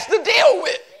best to deal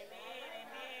with.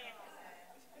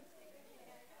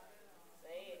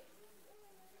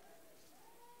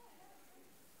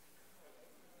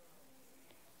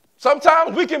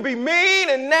 Sometimes we can be mean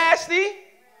and nasty,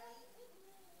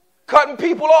 cutting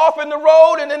people off in the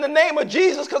road and in the name of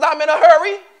Jesus because I'm in a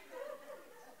hurry.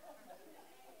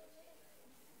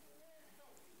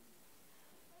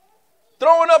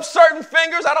 Throwing up certain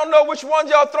fingers. I don't know which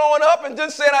ones y'all throwing up, and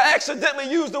just saying I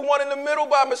accidentally used the one in the middle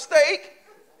by mistake.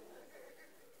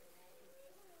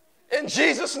 In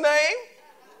Jesus' name.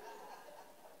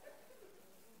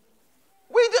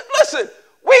 Listen.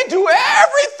 We do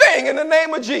everything in the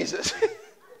name of Jesus. Even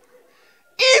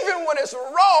when it's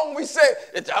wrong, we say,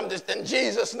 I'm just in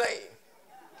Jesus' name.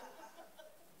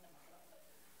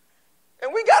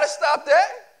 And we got to stop that.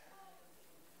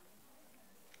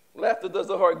 Laughter does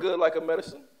the heart good like a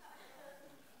medicine.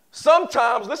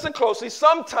 Sometimes, listen closely,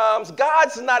 sometimes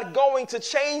God's not going to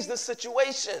change the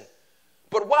situation.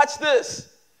 But watch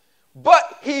this.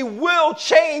 But he will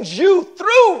change you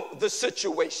through the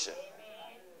situation.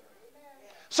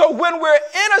 So when we're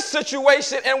in a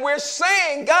situation and we're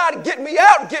saying, God, get me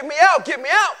out, get me out, get me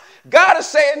out, God is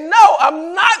saying, no,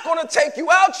 I'm not going to take you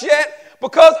out yet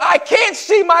because I can't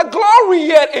see my glory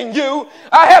yet in you.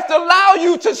 I have to allow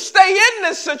you to stay in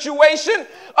this situation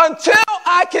until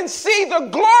I can see the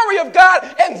glory of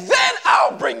God, and then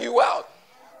I'll bring you out.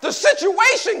 The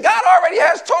situation God already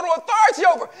has total authority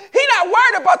over. He's not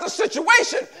worried about the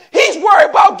situation. He's worried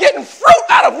about getting fruit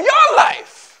out of your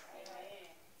life.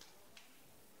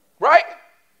 Right?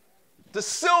 The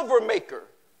silver maker,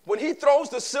 when he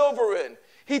throws the silver in,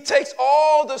 he takes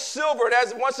all the silver,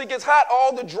 and once it gets hot,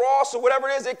 all the dross or whatever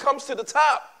it is, it comes to the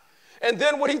top. And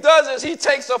then what he does is he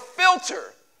takes a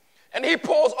filter and he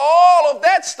pulls all of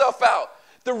that stuff out.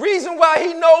 The reason why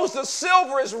he knows the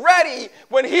silver is ready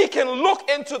when he can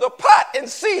look into the pot and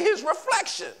see his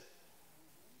reflection.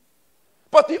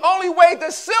 But the only way the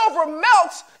silver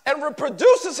melts and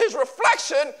reproduces his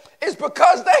reflection is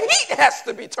because the heat has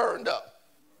to be turned up.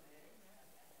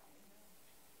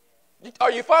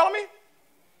 Are you following me?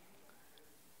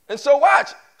 And so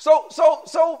watch. So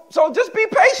just be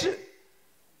patient.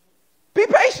 Be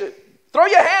patient. Throw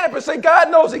your hand up and say, God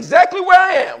knows exactly where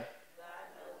I am.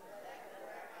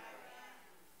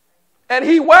 And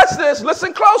he, watch this,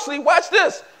 listen closely, watch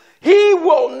this. He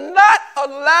will not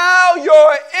allow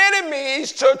your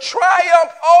enemies to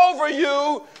triumph over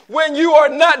you when you are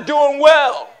not doing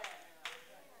well.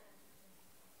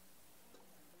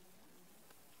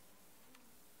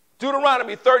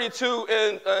 Deuteronomy 32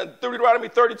 and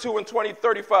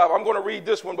 35. I'm going to read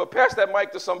this one, but pass that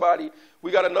mic to somebody.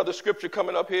 We got another scripture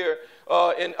coming up here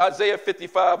in Isaiah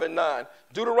 55 and 9.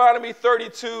 Deuteronomy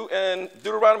 32 and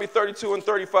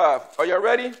 35. Are y'all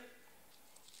ready?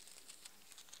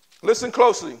 Listen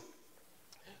closely.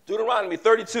 Deuteronomy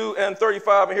 32 and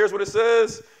 35, and here's what it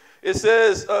says. It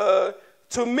says,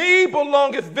 to me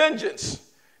belongeth vengeance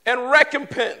and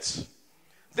recompense.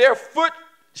 Their foot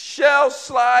shall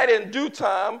slide in due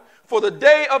time, for the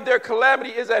day of their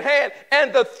calamity is at hand,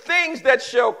 and the things that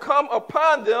shall come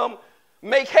upon them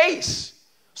make haste.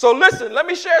 So listen, let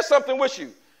me share something with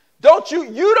you.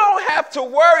 You don't have to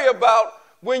worry about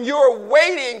when you're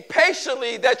waiting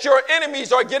patiently that your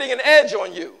enemies are getting an edge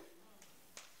on you.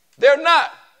 They're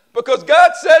not. Because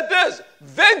God said this,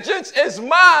 vengeance is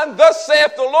mine, thus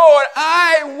saith the Lord,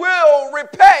 I will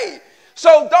repay.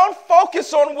 So don't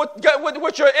focus on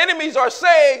what your enemies are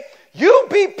saying. You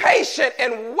be patient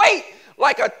and wait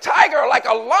like a tiger, like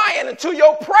a lion until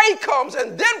your prey comes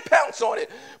and then pounce on it.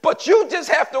 But you just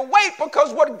have to wait,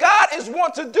 because what God is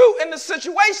wanting to do in the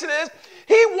situation is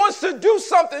he wants to do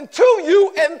something to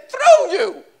you and through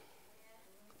you.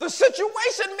 The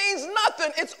situation means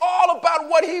nothing. It's all about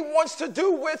what he wants to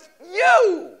do with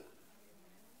you.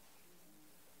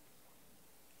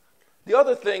 The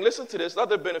other thing, listen to this,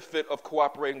 another benefit of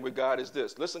cooperating with God is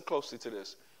this. Listen closely to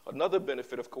this. Another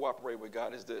benefit of cooperating with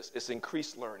God is this. It's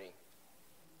increased learning.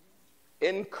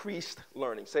 Increased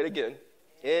learning. Say it again.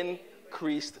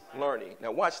 Increased learning.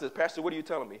 Now watch this. Pastor, what are you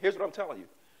telling me? Here's what I'm telling you.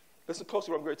 Listen closely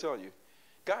to what I'm going to tell you.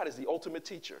 God is the ultimate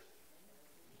teacher.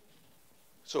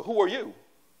 So who are you?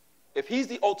 If he's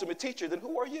the ultimate teacher, then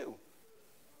who are you?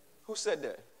 Who said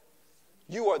that?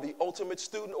 You are the ultimate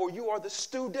student, or you are the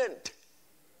student.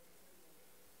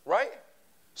 Right?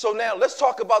 So now let's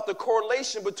talk about the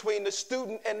correlation between the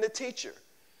student and the teacher.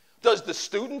 Does the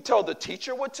student tell the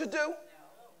teacher what to do?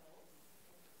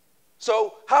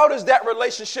 So how does that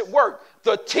relationship work?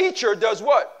 The teacher does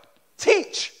what?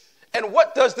 Teach. And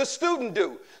what does the student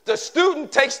do? The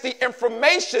student takes the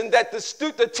information that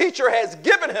the teacher has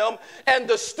given him, and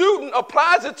the student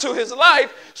applies it to his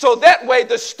life, so that way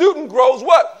the student grows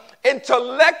what?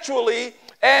 Intellectually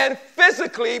and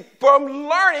physically from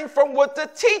learning from what the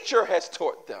teacher has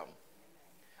taught them.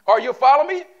 Are you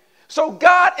following me? So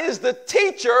God is the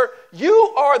teacher, you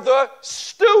are the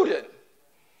student.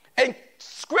 And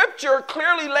Scripture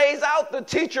clearly lays out the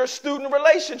teacher-student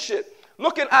relationship.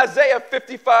 Look at Isaiah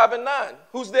 55:9.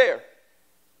 Who's there?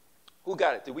 Who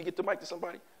got it? Did we get the mic to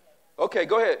somebody? Okay,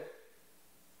 go ahead.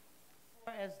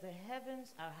 For as the heavens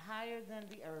are higher than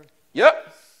the earth,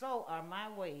 yep, so are my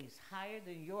ways higher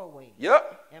than your ways,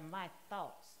 yep, and my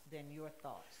thoughts than your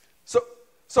thoughts.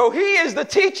 So he is the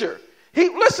teacher.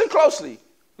 Listen closely.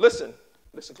 Listen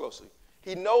closely.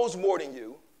 He knows more than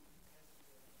you.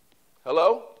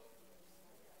 Hello?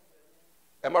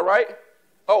 Am I right?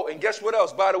 Oh, and guess what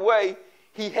else? By the way,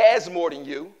 he has more than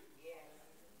you.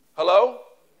 Hello?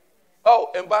 Oh,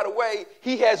 and by the way,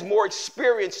 he has more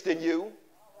experience than you.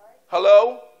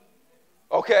 Hello?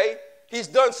 Okay? He's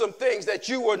done some things that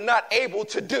you were not able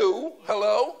to do.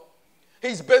 Hello?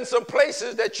 He's been some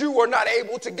places that you were not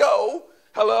able to go.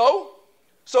 Hello?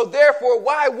 So therefore,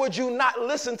 why would you not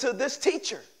listen to this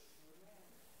teacher?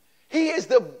 He is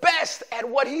the best at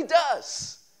what he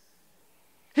does.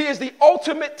 He is the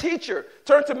ultimate teacher.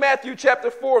 Turn to Matthew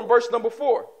chapter 4 and verse number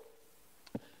 4.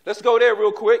 Let's go there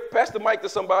real quick. Pass the mic to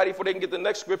somebody before they can get the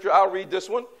next scripture. I'll read this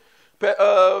one.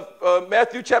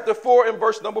 Matthew chapter 4 and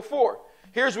verse number 4.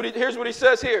 Here's what he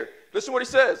says here. Listen what he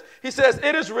says. He says,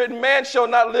 it is written, man shall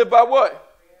not live by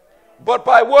what? But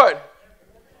by what?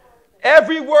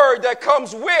 Every word that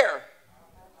comes where?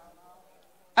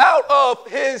 Out of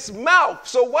his mouth.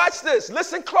 So watch this.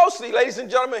 Listen closely, ladies and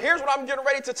gentlemen. Here's what I'm getting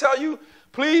ready to tell you.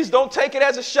 Please don't take it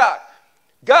as a shock.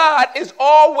 God is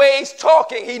always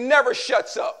talking. He never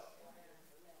shuts up.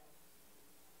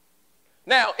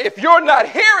 Now, if you're not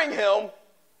hearing him,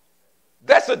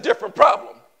 that's a different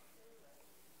problem.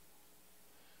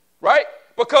 Right?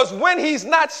 Because when he's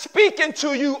not speaking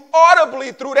to you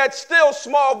audibly through that still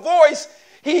small voice,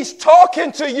 he's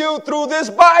talking to you through this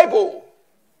Bible.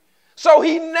 So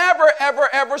he never, ever,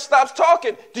 ever stops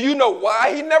talking. Do you know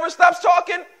why he never stops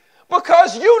talking?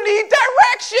 Because you need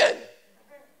direction.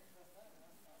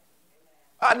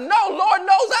 I know, Lord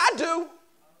knows I do.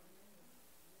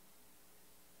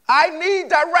 I need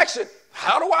direction.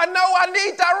 How do I know I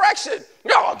need direction?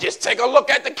 No, just take a look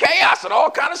at the chaos and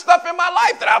all kind of stuff in my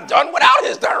life that I've done without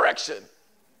his direction.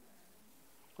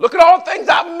 Look at all the things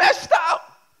I've messed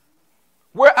up.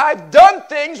 Where I've done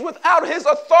things without his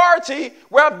authority,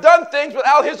 where I've done things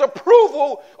without his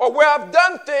approval, or where I've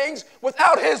done things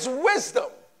without his wisdom.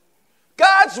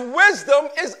 God's wisdom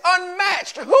is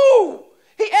unmatched. Who?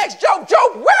 He asked Job,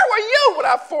 where were you when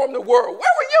I formed the world? Where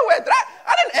were you at?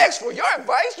 I didn't ask for your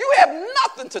advice. You have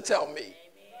nothing to tell me.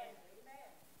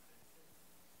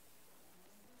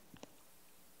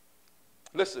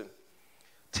 Listen,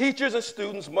 teachers and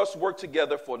students must work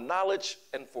together for knowledge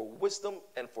and for wisdom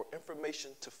and for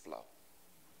information to flow.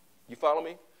 You follow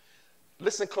me?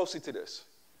 Listen closely to this.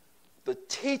 The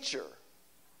teacher,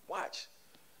 watch,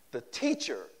 the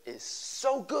teacher is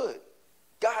so good.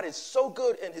 God is so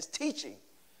good in his teaching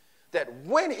that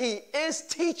when he is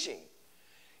teaching,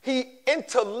 he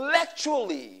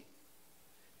intellectually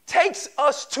takes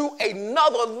us to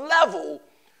another level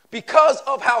because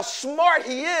of how smart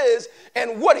he is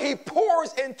and what he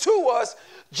pours into us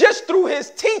just through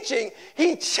his teaching.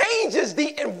 He changes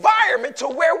the environment to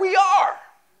where we are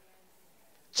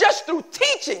just through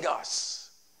teaching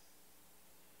us.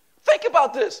 Think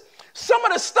about this. Some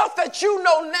of the stuff that you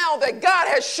know now that God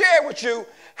has shared with you,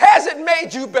 has it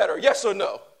made you better? Yes or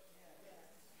no?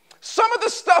 Some of the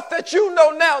stuff that you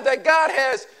know now that God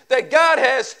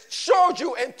has showed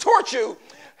you and taught you,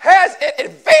 has it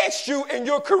advanced you in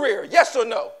your career? Yes or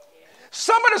no?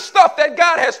 Some of the stuff that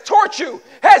God has taught you,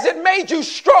 has it made you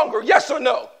stronger? Yes or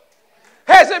no?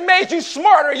 Has it made you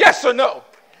smarter? Yes or no?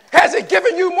 Has it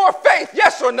given you more faith?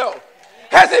 Yes or no?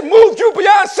 Has it moved you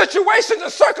beyond situations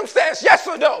and circumstance? Yes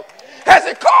or no? Has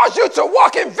it caused you to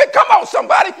walk in victory? Come on,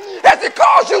 somebody. Has it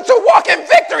caused you to walk in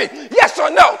victory? Yes or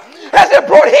no? Has it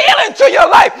brought healing to your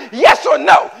life? Yes or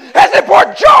no? Has it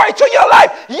brought joy to your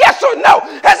life? Yes or no?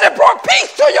 Has it brought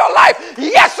peace to your life?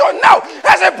 Yes or no?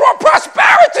 Has it brought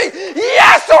prosperity?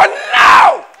 Yes or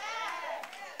no?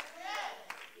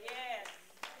 Yes.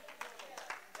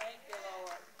 Thank you,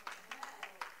 Lord.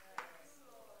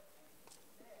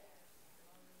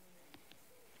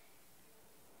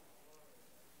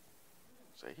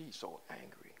 Say, he's so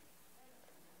angry.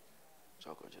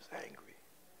 Joker just angry.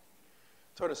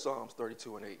 Turn to Psalms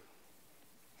 32 and 8.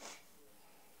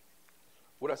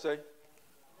 What'd I say?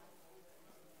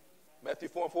 Matthew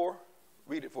 4 and 4?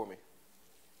 Read it for me.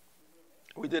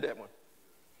 We did that one.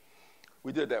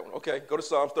 We did that one. Okay, go to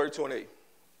Psalms 32 and 8.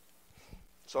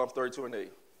 Psalms 32 and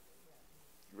 8.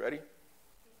 You ready?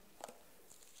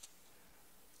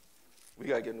 We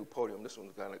got to get a new podium. This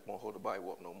one's kind of won't hold the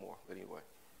Bible up no more. But anyway,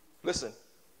 listen.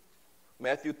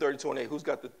 Matthew 32 and 8. Who's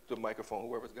got the microphone?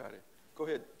 Whoever's got it. Go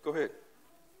ahead. Go ahead.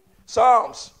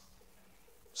 Psalms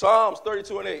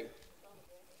 32 and 8.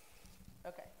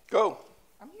 Okay. Go.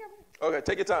 I'm here. Okay,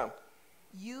 take your time.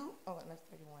 That's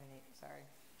 31 and 8. Sorry.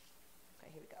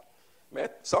 Okay, here we go.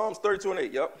 Psalms 32 and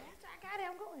 8, yep. I got it.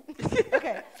 I'm going.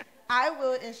 Okay. I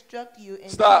will instruct you.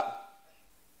 Stop.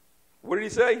 What did he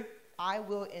say? I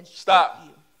will instruct Stop.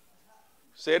 you.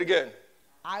 Say it again.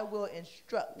 I will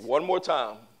instruct. One more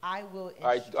time. I will instruct. All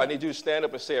right, I need you to stand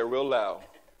up and say it real loud.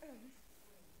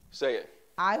 Say it.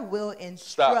 I will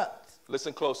instruct. Stop.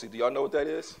 Listen closely. Do y'all know what that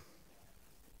is?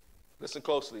 Listen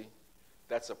closely.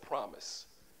 That's a promise.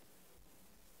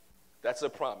 That's a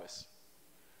promise.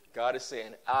 God is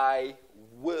saying, I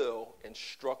will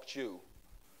instruct you.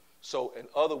 So in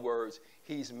other words,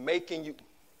 he's making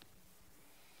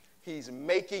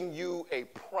you a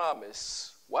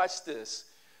promise. Watch this.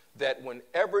 That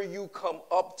whenever you come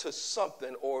up to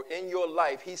something or in your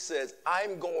life, he says,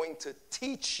 I'm going to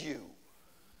teach you.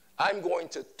 I'm going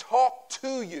to talk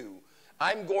to you.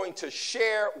 I'm going to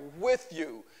share with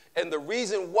you. And the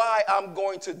reason why I'm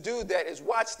going to do that is,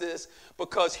 watch this,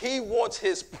 because he wants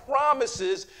his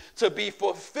promises to be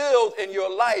fulfilled in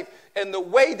your life. And the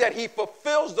way that he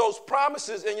fulfills those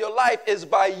promises in your life is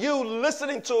by you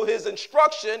listening to his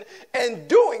instruction and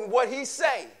doing what he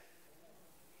says.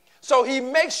 So he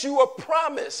makes you a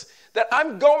promise that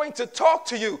I'm going to talk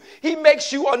to you. He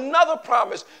makes you another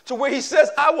promise to where he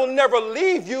says, I will never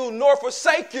leave you nor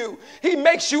forsake you. He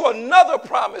makes you another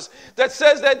promise that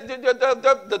says that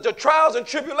the trials and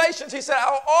tribulations, he said,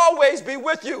 I'll always be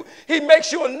with you. He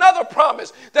makes you another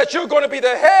promise that you're going to be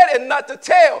the head and not the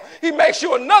tail. He makes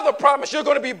you another promise you're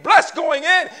going to be blessed going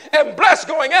in and blessed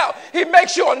going out. He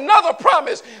makes you another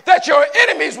promise that your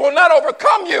enemies will not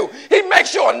overcome you. He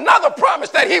makes you another promise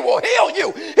that he will heal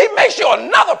you. He makes you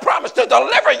another promise to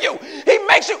deliver you. He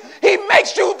makes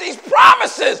you these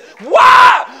promises.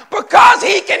 Why? Because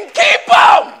he can keep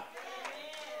them.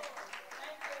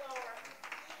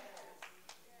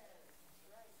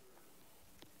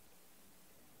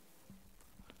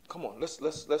 Come on, let's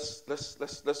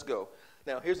go.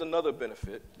 Now, here's another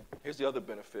benefit. Here's the other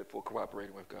benefit for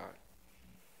cooperating with God.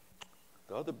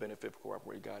 The other benefit for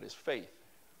cooperating with God is faith.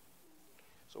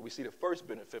 So we see the first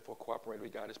benefit for cooperating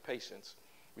with God is patience.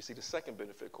 We see the second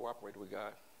benefit cooperating with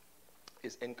God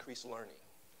is increased learning.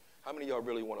 How many of y'all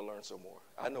really want to learn some more?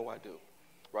 I know I do,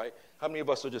 right? How many of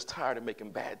us are just tired of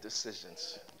making bad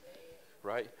decisions,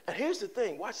 right? And here's the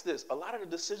thing. Watch this. A lot of the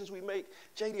decisions we make,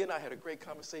 JD and I had a great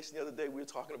conversation the other day. We were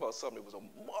talking about something that was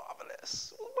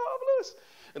marvelous. It was marvelous.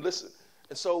 And listen,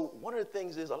 and so one of the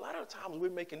things is a lot of the times we're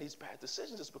making these bad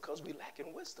decisions is because we lack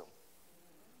in wisdom.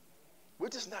 We're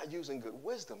just not using good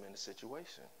wisdom in the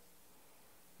situation.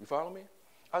 You follow me?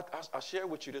 I'll share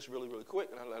with you this really, really quick,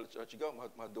 and I'll let you go.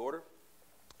 My daughter,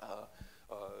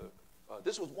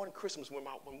 this was one Christmas when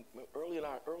early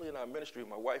in our ministry,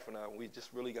 my wife and I, we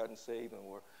just really gotten saved and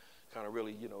were kind of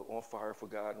really, on fire for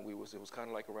God. And it was kind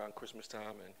of like around Christmas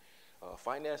time, and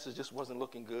finances just wasn't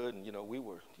looking good. And we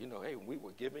were, we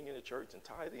were giving in the church and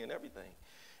tithing and everything.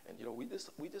 And we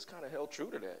just kind of held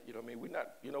true to that. We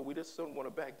just didn't want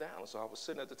to back down. So I was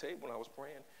sitting at the table and I was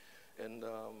praying, and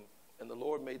the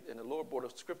Lord brought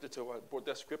that scripture to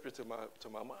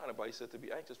my mind about, he said, to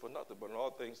be anxious for nothing, but in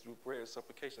all things through prayer and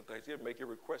supplication, thanksgiving, make your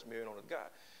request known unto God.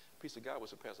 The peace of God,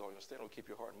 which surpasses all understanding, will keep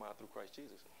your heart and mind through Christ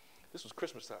Jesus. This was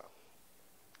Christmas time.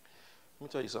 Let me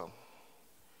tell you something.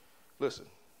 Listen,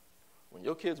 when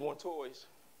your kids want toys,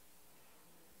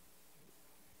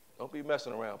 don't be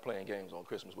messing around playing games on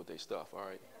Christmas with their stuff, all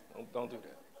right? Don't do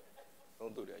that.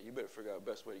 Don't do that. You better figure out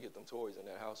the best way to get them toys in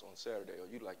that house on Saturday, or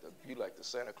you like the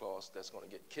Santa Claus that's going to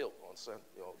get killed on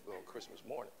Christmas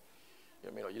morning.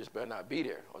 Or you just better not be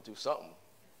there or do something.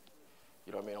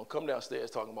 Don't come downstairs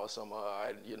talking about some,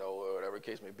 or whatever the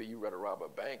case may be. You rather rob a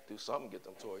bank, do something, get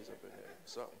them toys up in there,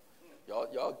 something.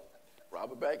 Y'all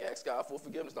rob a bank, ask God for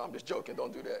forgiveness. No, I'm just joking.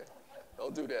 Don't do that.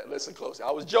 Don't do that. Listen closely.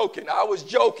 I was joking.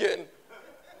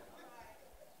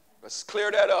 Let's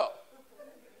clear that up.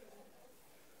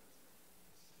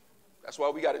 That's why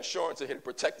we got insurance in here to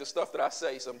protect the stuff that I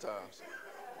say sometimes.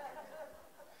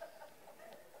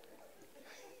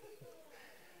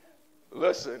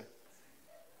 Listen.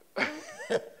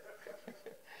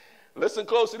 Listen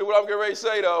closely to what I'm getting ready to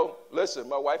say, though. Listen,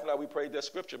 my wife and I, we prayed that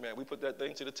scripture, man. We put that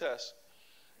thing to the test.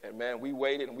 And, man, we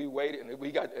waited,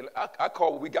 and I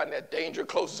call when we got in that danger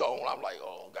close zone. I'm like,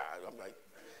 oh, God.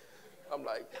 I'm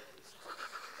like,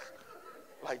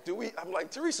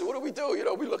 Teresa, what do we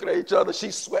do? We looking at each other.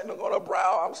 She's sweating on her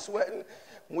brow. I'm sweating.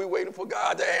 We waiting for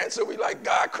God to answer. We like,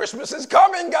 God, Christmas is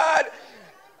coming, God.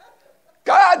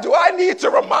 God, do I need to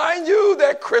remind you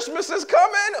that Christmas is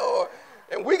coming?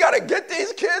 And we got to get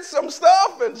these kids some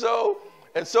stuff. And so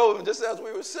just as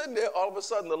we were sitting there, all of a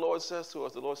sudden the Lord says to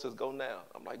us, go now.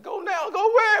 I'm like, go now?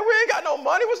 Go where? We ain't got no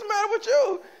money. What's the matter with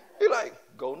you? He's like,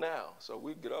 go now. So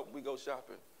we get up, we go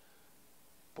shopping.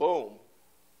 Boom.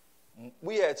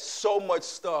 We had so much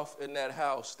stuff in that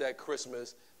house that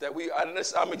Christmas that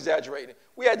I'm exaggerating.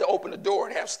 We had to open the door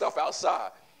and have stuff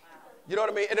outside. You know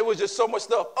what I mean? And it was just so much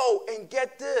stuff. Oh, and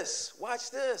get this. Watch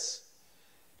this.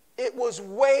 It was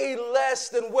way less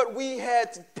than what we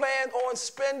had planned on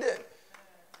spending.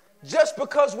 Just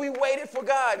because we waited for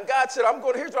God. And God said, God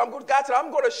said,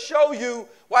 I'm going to show you.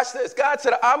 Watch this. God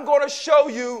said, I'm going to show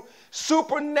you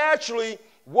supernaturally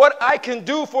what I can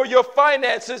do for your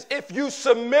finances if you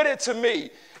submit it to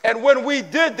me. And when we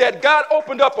did that, God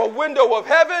opened up a window of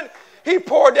heaven. He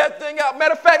poured that thing out.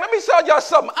 Matter of fact, let me tell y'all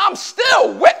something. I'm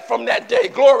still wet from that day.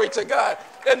 Glory to God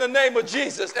in the name of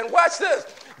Jesus. And watch this.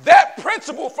 That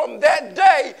principle from that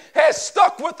day has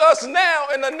stuck with us now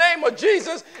in the name of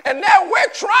Jesus. And now we're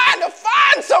trying to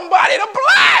find somebody to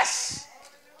bless.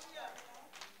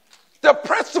 The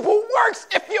principle works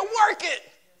if you work it.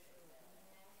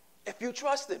 If you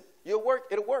trust him, it'll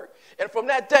work. And from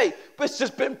that day, it's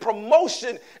just been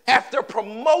promotion after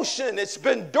promotion. It's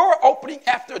been door opening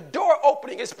after door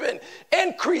opening. It's been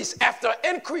increase after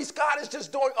increase. God is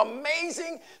just doing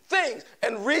amazing things.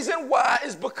 And reason why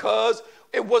is because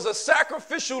it was a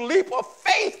sacrificial leap of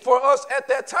faith for us at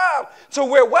that time to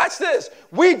where, watch this,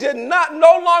 we did not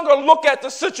no longer look at the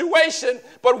situation,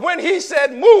 but when he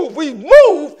said move, we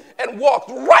moved and walked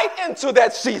right into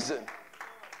that season.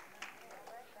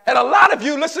 And a lot of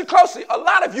you, listen closely, a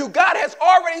lot of you, God has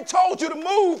already told you to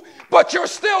move, but you're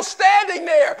still standing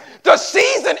there. The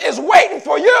season is waiting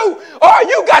for you. All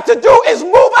you got to do is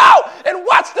move out and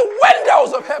watch the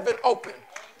windows of heaven open.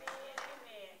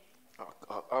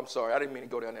 I'm sorry, I didn't mean to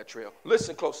go down that trail.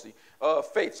 Listen closely.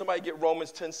 Faith, somebody get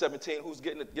Romans 10:17. Who's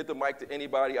get the mic to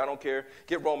anybody? I don't care.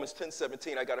 Get Romans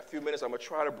 10:17. I got a few minutes. I'm going to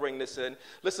try to bring this in.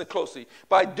 Listen closely.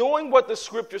 By doing what the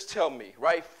scriptures tell me,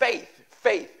 right? Faith.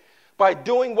 By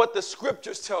doing what the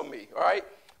scriptures tell me, all right?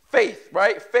 Faith,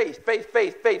 right? Faith.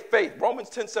 Romans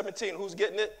 10:17. Who's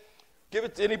getting it? Give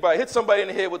it to anybody. Hit somebody in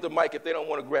the head with the mic if they don't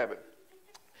want to grab it.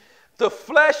 The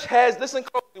flesh has, listen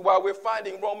closely while we're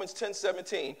finding Romans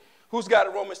 10:17. Who's got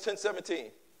it, Romans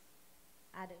 10:17?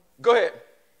 I do. Go ahead.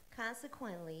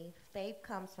 Consequently, faith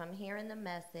comes from hearing the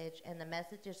message, and the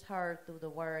message is heard through the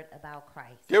word about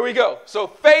Christ. Here we go. So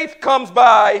faith comes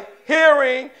by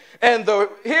hearing, and the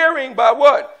hearing by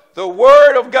what? The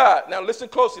word of God. Now listen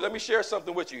closely. Let me share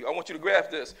something with you. I want you to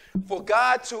grasp this. For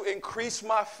God to increase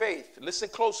my faith. Listen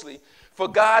closely. For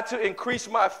God to increase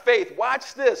my faith.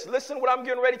 Watch this. Listen what I'm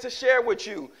getting ready to share with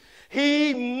you.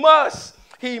 He must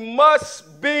he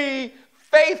must be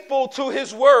faithful to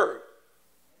his word.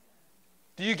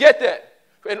 Do you get that?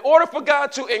 In order for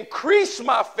God to increase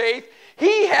my faith,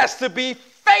 he has to be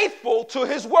faithful to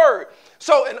his word.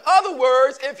 So in other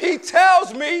words, if he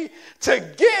tells me to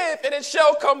give and it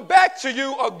shall come back to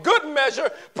you a good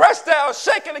measure, pressed down,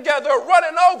 shaken together,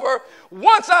 running over,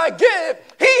 once I give,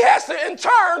 he has to in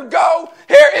turn go,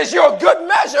 here is your good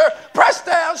measure, pressed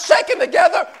down, shaken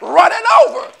together, running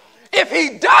over. If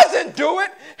he doesn't do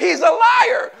it, he's a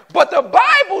liar. But the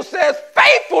Bible says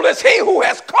faithful is he who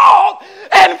has called,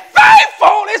 and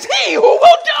faithful is he who will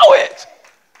do it.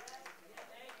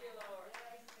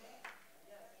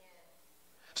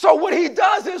 So what he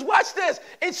does is, watch this,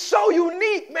 it's so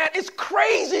unique, man. It's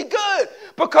crazy good.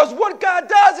 Because what God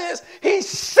does is he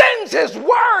sends his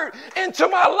word into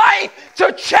my life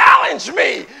to challenge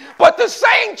me. But the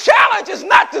same challenge is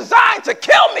not designed to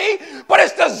kill me, but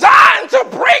it's designed to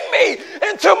bring me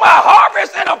into my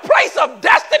harvest and a place of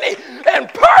destiny and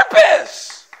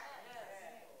purpose.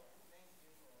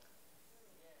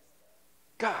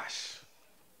 Gosh,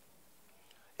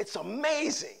 it's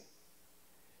amazing.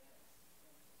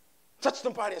 Touch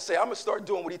somebody and say, I'm going to start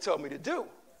doing what he told me to do.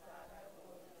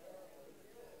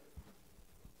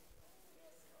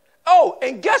 Oh,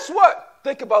 and guess what?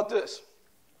 Think about this.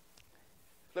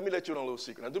 Let me let you in on a little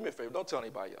secret. Now, do me a favor. Don't tell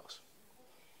anybody else.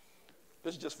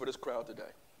 This is just for this crowd today.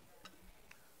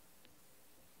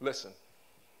 Listen.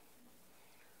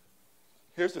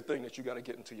 Here's the thing that you got to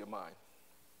get into your mind.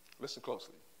 Listen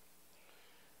closely.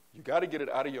 You got to get it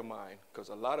out of your mind because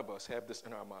a lot of us have this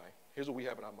in our mind. Here's what we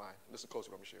have in our mind. Listen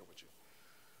closely what I'm going to share with you.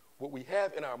 What we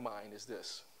have in our mind is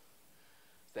this,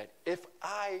 that if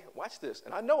I, watch this,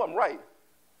 and I know I'm right,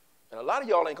 and a lot of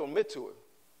y'all ain't going to admit to it.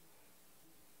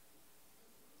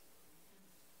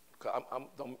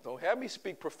 Don't have me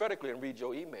speak prophetically and read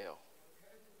your email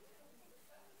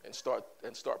and start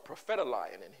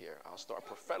prophet-a-lying in here. I'll start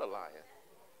prophet-a-lying.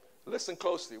 Listen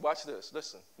closely. Watch this.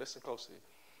 Listen closely.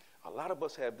 A lot of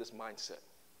us have this mindset,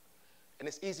 and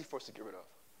it's easy for us to get rid of.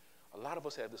 A lot of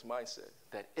us have this mindset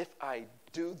that if I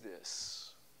do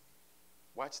this,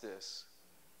 watch this,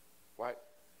 right,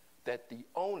 that the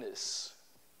onus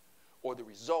or the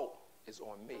result is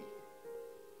on me.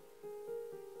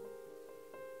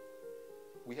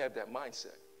 We have that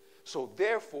mindset. So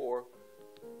therefore,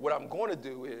 what I'm going to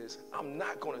do is I'm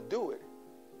not going to do it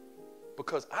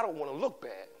because I don't want to look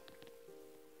bad.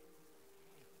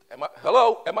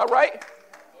 Hello? Am I right?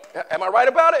 Am I right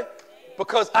about it?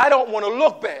 Because I don't want to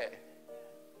look bad.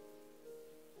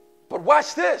 But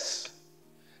watch this.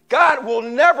 God will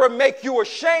never make you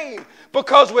ashamed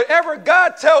because whatever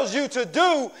God tells you to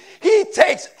do, he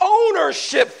takes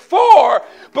ownership for,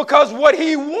 because what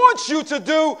he wants you to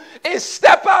do is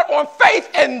step out on faith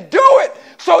and do it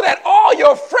so that all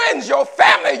your friends, your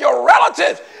family, your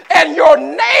relatives, and your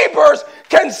neighbors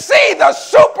can see the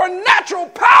supernatural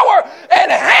power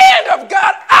and hand of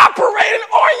God operating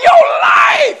on your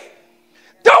life.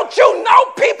 Don't you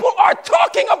know people are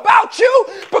talking about you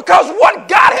because what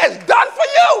God has done for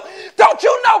you? Don't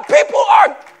you know people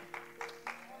are...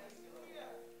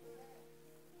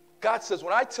 God says,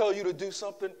 when I tell you to do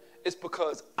something, it's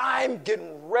because I'm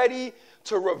getting ready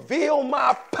to reveal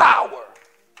my power.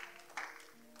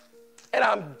 And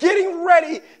I'm getting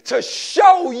ready to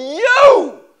show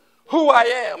you who I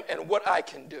am and what I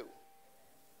can do.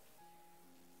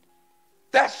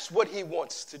 That's what he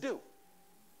wants to do.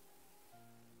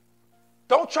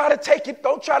 Don't try to take it.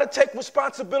 Don't try to take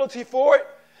responsibility for it.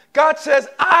 God says,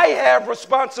 I have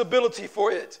responsibility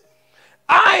for it.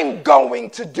 I'm going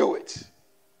to do it.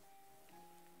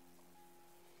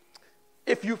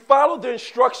 If you follow the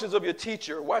instructions of your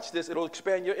teacher, watch this, it'll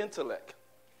expand your intellect.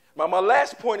 My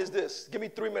last point is this. Give me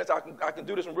 3 minutes. I can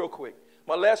do this one real quick.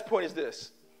 My last point is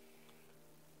this.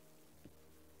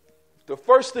 The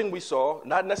first thing we saw,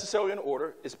 not necessarily in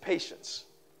order, is patience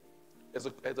as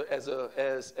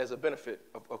a benefit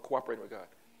of cooperating with God.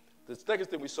 The second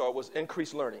thing we saw was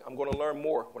increased learning. I'm going to learn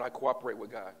more when I cooperate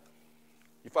with God.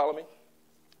 You follow me?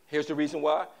 Here's the reason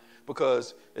why.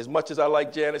 Because as much as I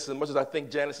like Janice, as much as I think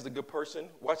Janice is a good person,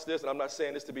 watch this, and I'm not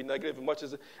saying this to be negative, as much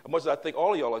as I think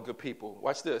all of y'all are good people,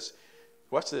 watch this,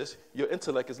 your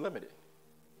intellect is limited.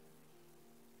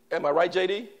 Am I right,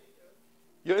 JD?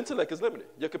 Your intellect is limited.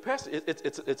 Your capacity,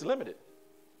 it's limited.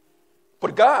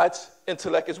 But God's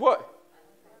intellect is what?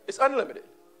 It's unlimited.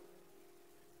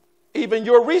 Even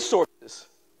your resources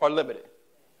are limited.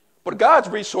 But God's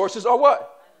resources are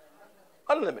what?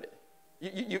 Unlimited.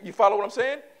 You follow what I'm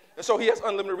saying? And so he has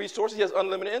unlimited resources. He has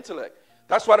unlimited intellect.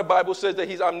 That's why the Bible says that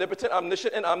he's omnipotent,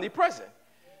 omniscient, and omnipresent.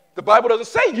 The Bible doesn't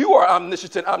say you are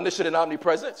omniscient, and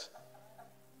omnipresent.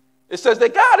 It says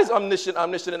that God is omniscient,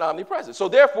 and omnipresent. So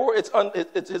therefore, it's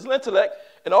his intellect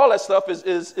and all that stuff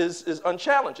is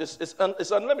unchallenged. It's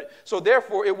unlimited. So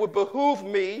therefore, it would behoove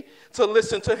me to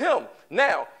listen to him.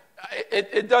 Now,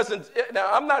 it doesn't.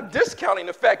 Now, I'm not discounting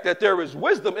the fact that there is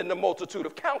wisdom in the multitude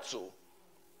of counsel.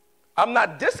 I'm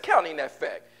not discounting that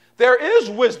fact. There is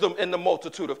wisdom in the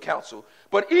multitude of counsel.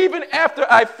 But even after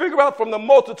I figure out from the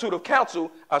multitude of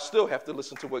counsel, I still have to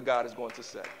listen to what God is going to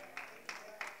say.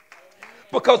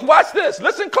 Because watch this,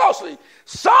 listen closely.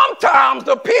 Sometimes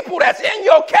the people that's in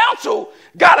your counsel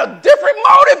got a different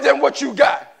motive than what you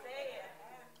got.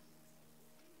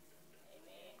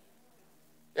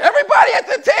 Everybody at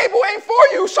the table ain't for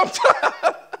you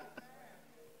sometimes.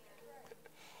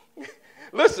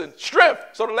 Listen, strength.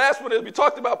 So the last one is we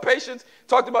talked about patience,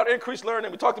 talked about increased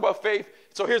learning, we talked about faith.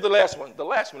 So here's the last one. The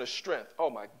last one is strength. Oh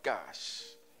my gosh.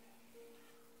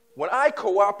 When I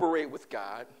cooperate with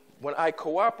God,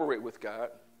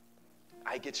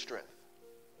 I get strength.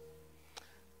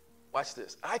 Watch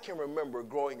this. I can remember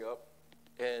growing up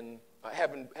and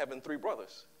having 3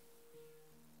 brothers,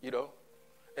 you know,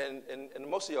 and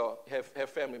most of y'all have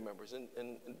family members.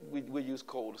 And we use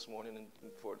Cole this morning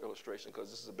for illustration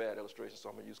because this is a bad illustration, so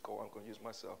I'm going to use Cole. I'm going to use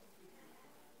myself.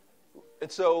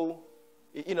 And so,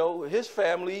 you know, his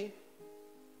family,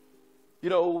 you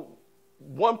know,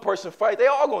 one person fight, they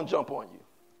all going to jump on you.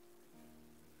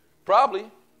 Probably.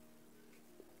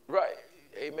 Right.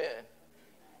 Amen.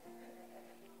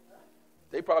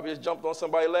 They probably just jumped on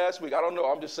somebody last week. I don't know.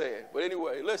 I'm just saying. But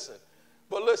anyway, listen.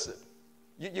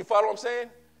 You follow what I'm saying?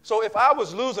 So if I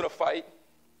was losing a fight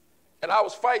and I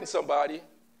was fighting somebody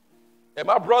and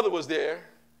my brother was there,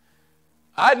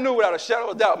 I knew without a shadow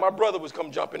of a doubt my brother was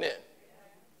come jumping in.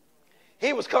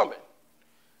 He was coming.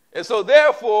 And so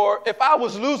therefore, if I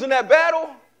was losing that battle,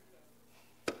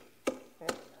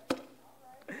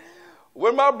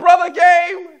 when my brother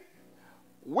came,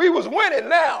 we was winning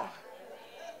now.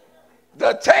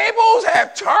 The tables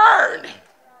have turned.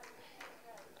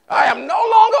 I am no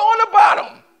longer on the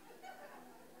bottom.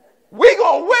 We're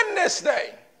going to win this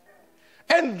thing.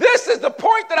 And this is the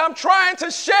point that I'm trying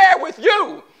to share with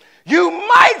you. You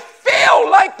might feel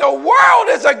like the world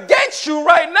is against you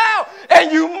right now,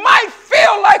 and you might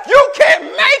feel like you can't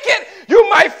make it. You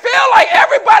might feel like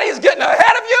everybody is getting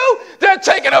ahead of you. They're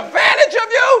taking advantage of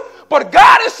you. But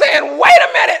God is saying, wait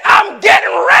a minute, I'm getting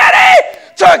ready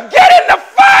to get in the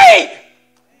fight.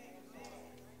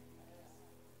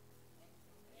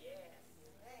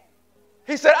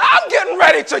 He said, I'm getting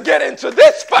ready to get into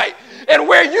this fight. And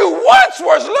where you once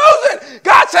was losing,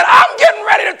 God said, I'm getting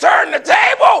ready to turn the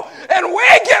table, and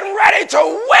we're getting ready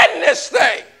to win this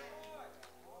thing.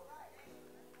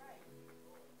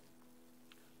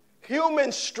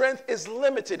 Human strength is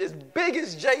limited. As big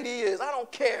as JD is, I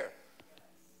don't care.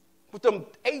 With them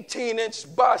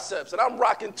 18-inch biceps, and I'm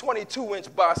rocking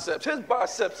 22-inch biceps. His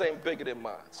biceps ain't bigger than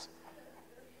mine.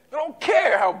 I don't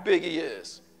care how big he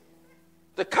is.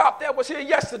 The cop that was here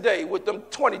yesterday with them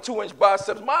 22-inch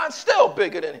biceps, mine's still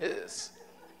bigger than his.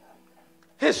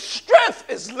 His strength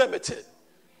is limited.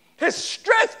 His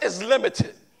strength is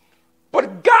limited.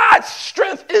 But God's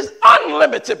strength is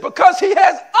unlimited because he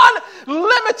has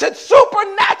unlimited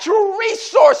supernatural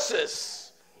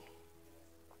resources.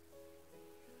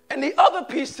 And the other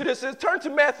piece to this is, turn to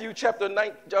Matthew chapter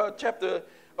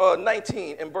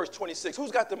 19 and verse 26.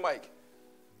 Who's got the mic?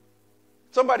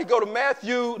 Somebody go to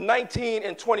Matthew 19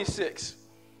 and 26.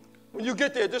 When you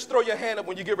get there, just throw your hand up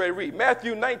when you get ready to read.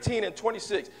 Matthew 19 and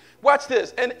 26. Watch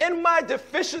this. And in my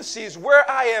deficiencies where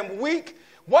I am weak,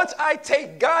 once I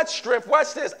take God's strength,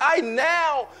 watch this, I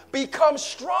now become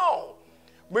strong.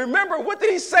 Remember, what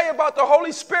did he say about the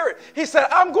Holy Spirit? He said,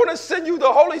 I'm going to send you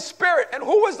the Holy Spirit. And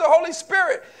who is the Holy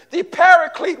Spirit? The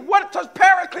Paraclete. What does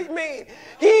Paraclete mean?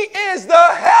 He is the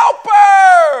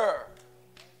helper.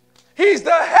 He's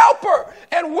the helper.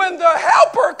 And when the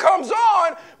helper comes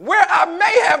on, where I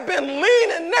may have been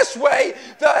leaning this way,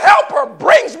 the helper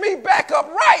brings me back up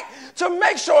right to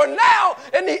make sure now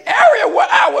in the area where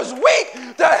I was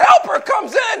weak, the helper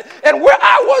comes in, and where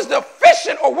I was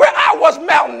deficient or where I was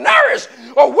malnourished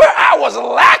or where I was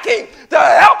lacking, the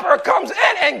helper comes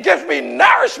in and gives me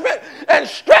nourishment and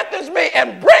strengthens me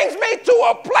and brings me to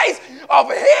a place of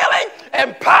healing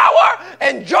and power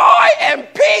and joy and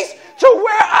peace, to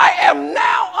where I am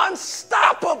now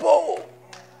unstoppable.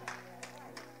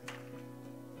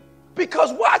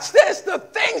 Because watch this, the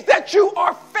things that you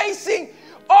are facing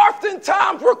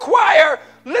oftentimes require,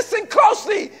 listen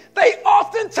closely, they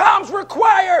oftentimes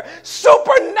require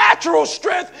supernatural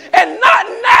strength and not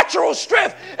natural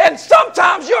strength. And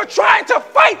sometimes you're trying to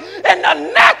fight in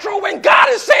the natural when God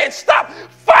is saying stop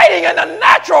fighting in the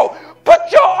natural.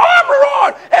 Put your armor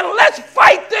on and let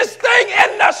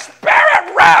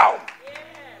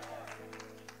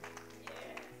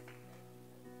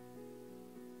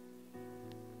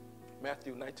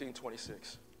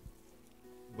 19:26.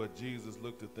 But Jesus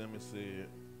looked at them and said,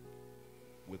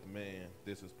 with man,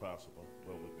 this is possible,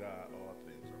 but with God, all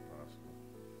things are possible.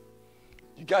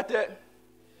 You got that?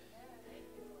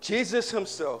 Jesus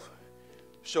himself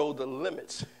showed the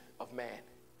limits of man.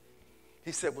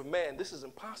 He said, with man, this is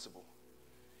impossible.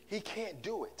 He can't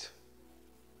do it.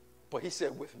 But he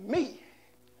said, with me.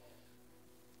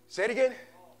 Say it again.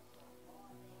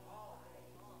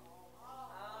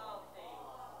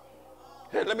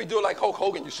 Here, let me do it like Hulk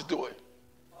Hogan used to do it.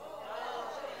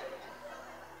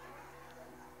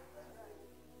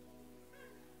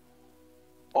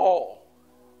 All.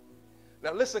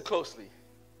 Now listen closely.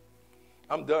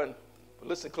 I'm done, but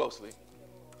listen closely.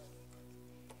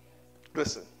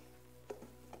 Listen.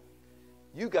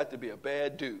 You got to be a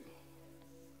bad dude.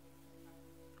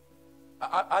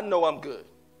 I know I'm good.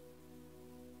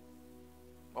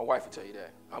 My wife will tell you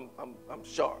that. I'm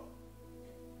sharp.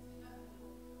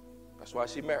 That's why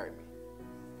she married me.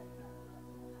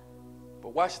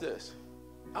 But watch this.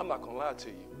 I'm not going to lie to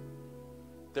you.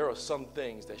 There are some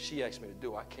things that she asked me to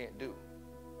do I can't do.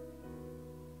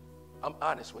 I'm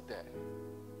honest with that.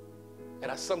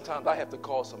 And sometimes I have to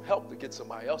call some help to get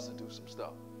somebody else to do some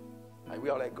stuff. Like, we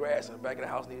all that grass in the back of the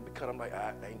house need to be cut. I'm like,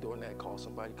 I ain't doing that. Call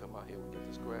somebody, come out here, we'll get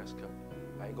this grass cut.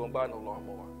 I ain't going to buy no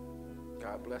lawnmower.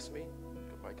 God bless me.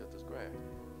 Somebody cut this grass.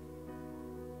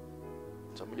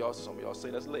 Some of y'all say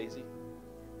that's lazy.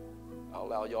 I'll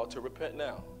allow y'all to repent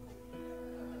now.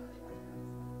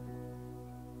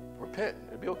 Repent.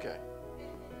 It'll be okay.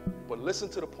 But listen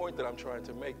to the point that I'm trying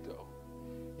to make, though.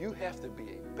 You have to be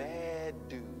a bad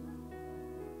dude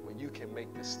when you can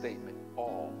make this statement,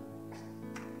 all.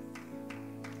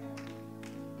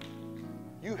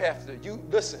 You have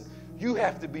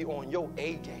to be on your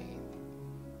A game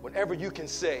whenever you can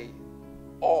say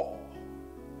all.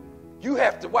 You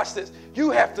have to, watch this, you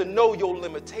have to know your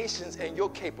limitations and your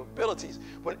capabilities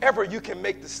whenever you can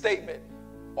make the statement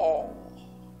all.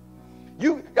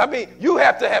 You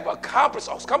have to have accomplished,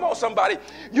 come on somebody,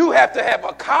 you have to have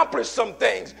accomplished some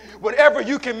things whenever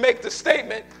you can make the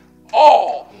statement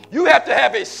all. You have to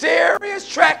have a serious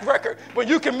track record when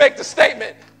you can make the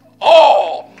statement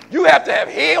all. You have to have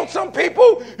healed some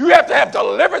people. You have to have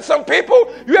delivered some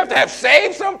people. You have to have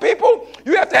saved some people.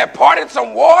 You have to have parted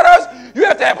some waters. You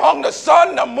have to have hung the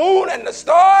sun, the moon, and the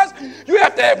stars. You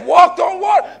have to have walked on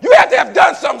water. You have to have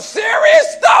done some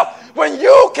serious stuff when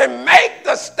you can make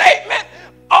the statement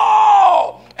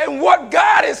all. And what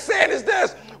God is saying is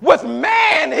this. With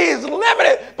man, he's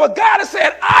limited. But God is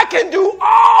saying, I can do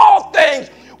all things.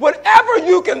 Whatever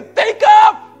you can think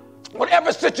of,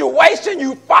 whatever situation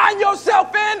you find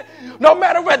yourself in, no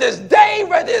matter whether it's day,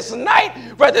 whether it's night,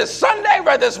 whether it's Sunday,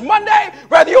 whether it's Monday,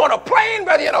 whether you're on a plane,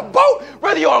 whether you're in a boat,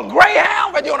 whether you're on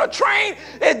Greyhound, whether you're on a train,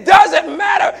 it doesn't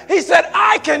matter. He said,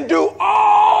 I can do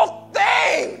all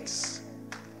things.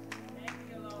 Thank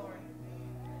you, Lord.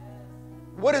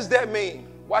 What does that mean?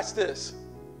 Watch this.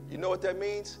 You know what that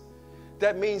means?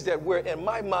 That means that in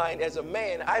my mind as a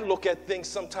man, I look at things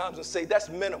sometimes and say, that's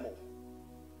minimal.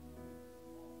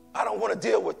 I don't want to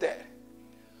deal with that.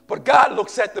 But God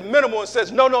looks at the minimal and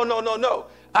says, no.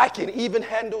 I can even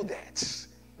handle that.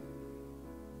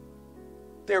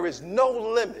 There is no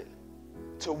limit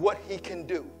to what he can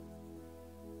do.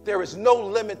 There is no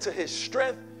limit to his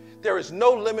strength. There is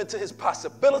no limit to his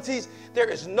possibilities. There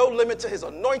is no limit to his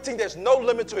anointing. There's no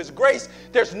limit to his grace.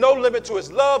 There's no limit to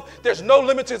his love. There's no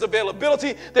limit to his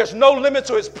availability. There's no limit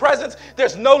to his presence.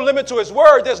 There's no limit to his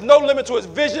word. There's no limit to his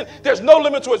vision. There's no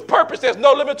limit to his purpose. There's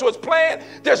no limit to his plan.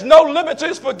 There's no limit to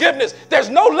his forgiveness. There's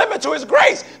no limit to his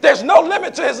grace. There's no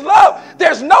limit to his love.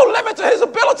 There's no limit to his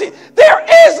ability. There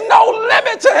is no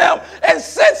limit to him. And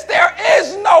since there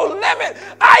is no limit,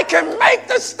 I can make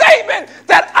the statement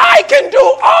that I can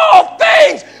do all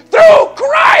things through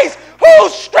Christ who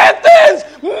strengthens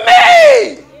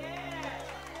me.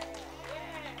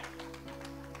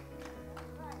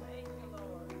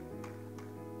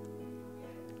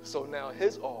 So now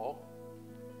his all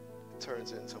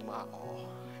turns into my all.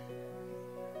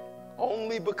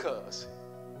 Only because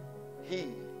he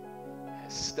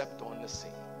has stepped on the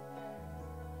scene.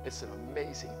 It's an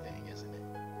amazing thing, isn't it?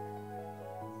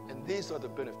 And these are the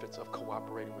benefits of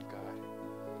cooperating with God.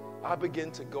 I begin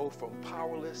to go from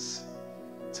powerless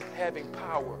to having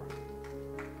power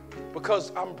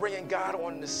because I'm bringing God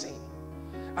on the scene.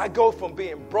 I go from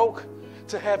being broke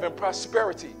to having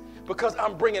prosperity because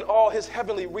I'm bringing all his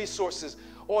heavenly resources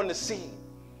on the scene.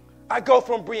 I go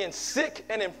from being sick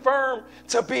and infirm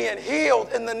to being healed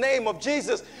in the name of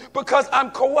Jesus because I'm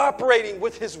cooperating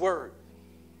with his word.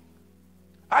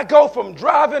 I go from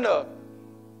driving a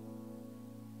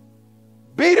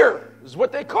beater, is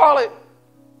what they call it,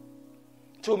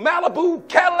 to a Malibu,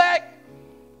 Cadillac,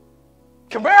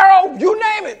 Camaro, you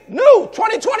name it, new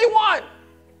 2021.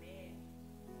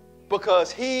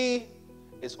 Because he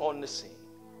is on the scene.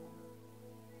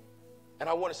 And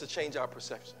I want us to change our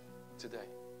perception today.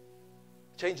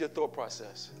 Change your thought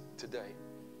process today.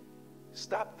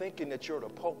 Stop thinking that you're the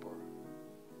pauper.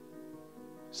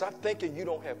 Stop thinking you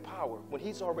don't have power when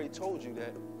he's already told you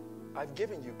that I've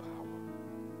given you power.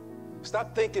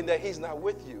 Stop thinking that he's not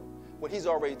with you when he's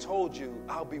already told you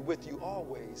I'll be with you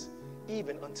always,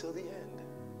 even until the end.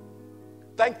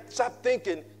 Stop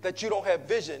thinking that you don't have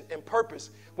vision and purpose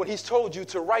when he's told you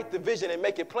to write the vision and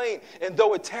make it plain. And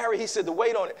though it tarry, he said to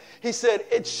wait on it. He said,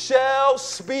 it shall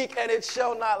speak and it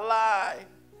shall not lie.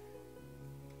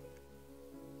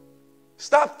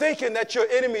 Stop thinking that your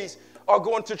enemies are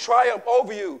going to triumph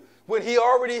over you when he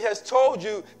already has told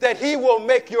you that he will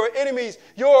make your enemies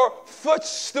your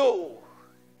footstool.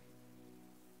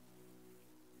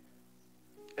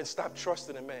 And stop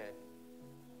trusting in man.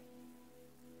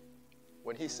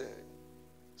 When he said,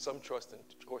 some trust in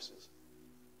horses,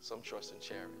 some trust in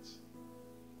chariots.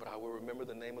 But I will remember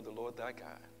the name of the Lord thy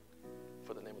God,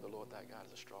 for the name of the Lord thy God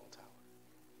is a strong tower.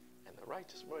 And the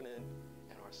righteous run in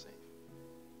and are safe.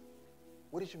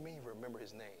 What did you mean remember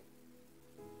his name?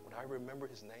 When I remember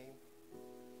his name,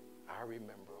 I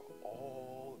remember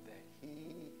all that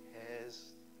he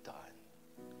has done.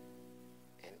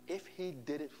 And if he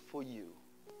did it for you,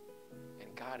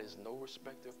 and God is no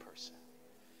respecter of person,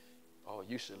 oh,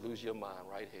 you should lose your mind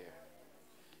right here.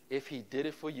 If he did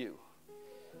it for you,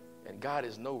 and God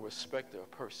is no respecter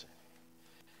of person,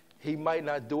 he might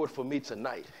not do it for me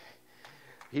tonight.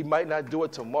 He might not do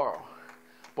it tomorrow.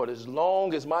 But as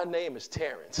long as my name is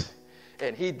Terrence,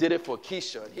 and he did it for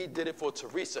Keisha, and he did it for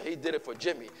Teresa, he did it for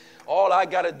Jimmy, all I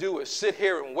got to do is sit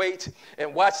here and wait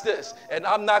and watch this. And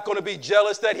I'm not going to be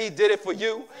jealous that he did it for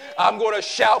you. I'm going to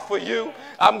shout for you.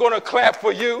 I'm going to clap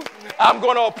for you. I'm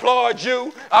going to applaud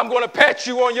you. I'm going to pat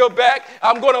you on your back.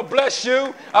 I'm going to bless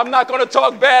you. I'm not going to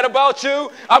talk bad about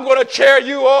you. I'm going to cheer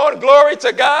you on. Glory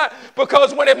to God.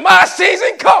 Because when my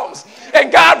season comes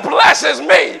and God blesses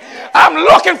me, I'm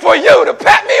looking for you to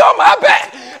pat me on my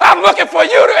back. I'm looking for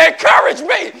you to encourage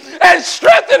me and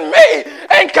strengthen me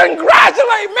and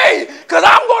congratulate me, because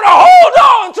I'm going to hold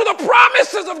on to the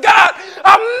promises of God.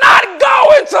 I'm not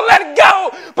going to let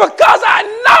go, because I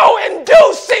know in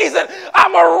due season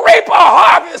I'm going to reap a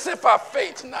harvest if I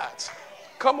faint not.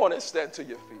 Come on and stand to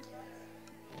your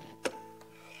feet.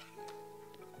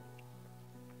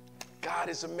 God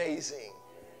is amazing.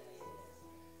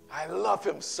 I love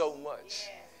him so much.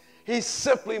 He's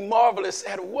simply marvelous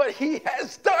at what he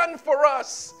has done for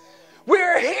us.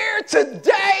 We're here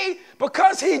today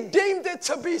because he deemed it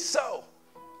to be so.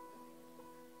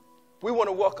 We want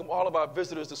to welcome all of our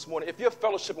visitors this morning. If you're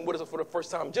fellowshipping with us for the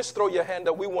first time, just throw your hand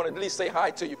up. We want to at least say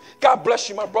hi to you. God bless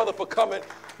you, my brother, for coming.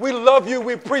 We love you.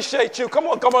 We appreciate you. Come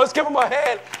on. Let's give him a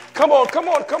hand. Come on.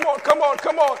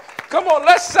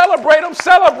 Let's celebrate him.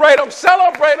 Celebrate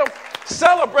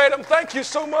him. Thank you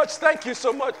so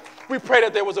much. We pray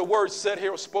that there was a word said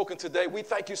here or spoken today. We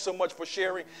thank you so much for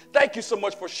sharing. Thank you so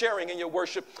much for sharing in your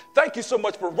worship. Thank you so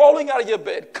much for rolling out of your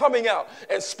bed, coming out,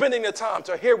 and spending the time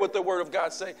to hear what the word of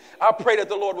God say. I pray that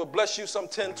the Lord will bless you some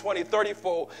 10, 20,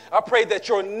 30-fold. I pray that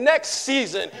your next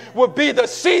season will be the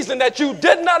season that you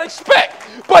did not expect,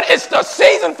 but it's the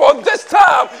season for this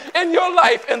time in your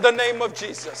life in the name of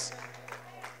Jesus.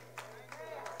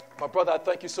 My brother, I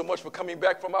thank you so much for coming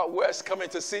back from out west, coming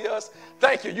to see us.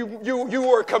 Thank you. You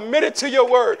were committed to your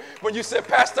word when you said,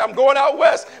 Pastor, I'm going out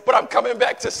west, but I'm coming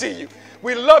back to see you.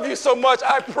 We love you so much.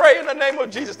 I pray in the name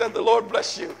of Jesus that the Lord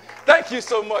bless you. Thank you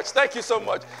so much.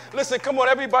 Listen, come on,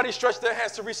 everybody stretch their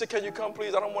hands. Teresa, can you come,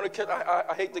 please? I don't want to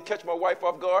I hate to catch my wife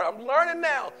off guard. I'm learning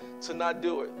now to not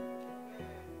do it.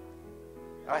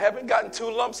 I haven't gotten 2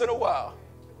 lumps in a while.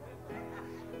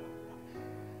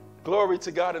 Glory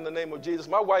to God in the name of Jesus.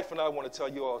 My wife and I want to tell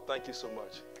you all, thank you so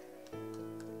much.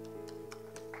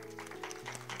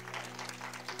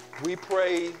 We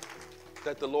pray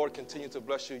that the Lord continue to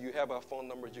bless you. You have our phone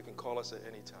numbers. You can call us at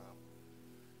any time.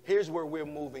 Here's where we're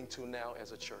moving to now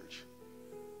as a church.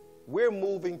 We're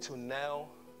moving to now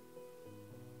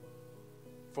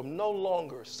from no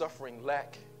longer suffering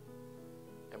lack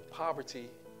and poverty,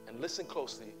 and listen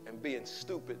closely, and being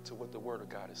stupid to what the Word of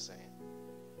God is saying.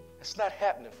 It's not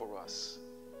happening for us.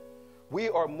 We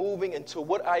are moving into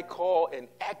what I call an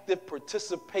active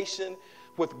participation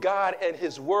with God and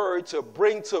his word to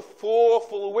bring to full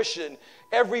fruition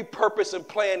every purpose and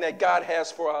plan that God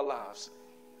has for our lives.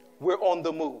 We're on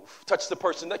the move. Touch the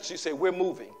person next to you, say, we're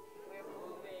moving.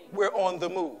 We're on the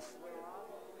move.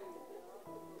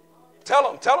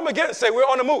 Tell them again. Say, we're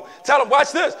on the move. Tell them,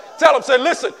 watch this. Tell them, say,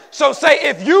 listen. So say,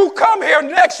 if you come here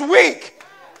next week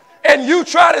and you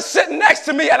try to sit next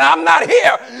to me and I'm not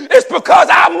here, it's because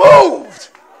I moved.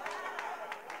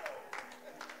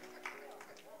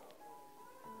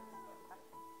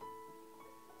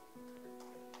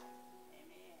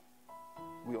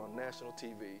 We on national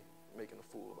TV making a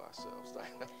fool of ourselves.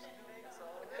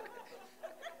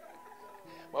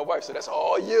 My wife said, that's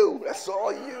all you. That's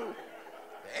all you.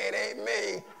 It ain't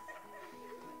me.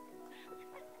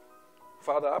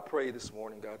 Father, I pray this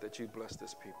morning, God, that you bless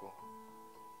this people.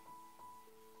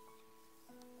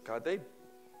 God, they've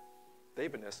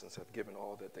in essence have given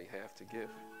all that they have to give.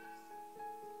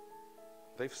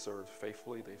 They've served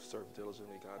faithfully. They've served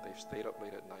diligently, God. They've stayed up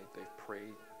late at night. They've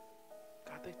prayed.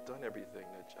 God, they've done everything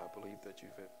that I believe that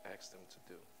you've asked them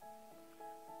to do.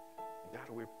 God,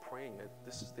 we're praying that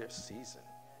this is their season.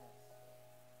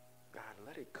 God,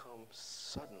 let it come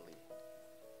suddenly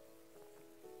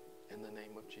in the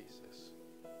name of Jesus.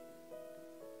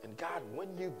 And God,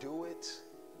 when you do it,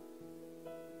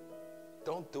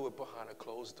 don't do it behind a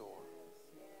closed door.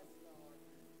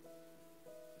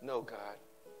 No, God.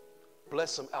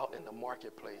 Bless them out in the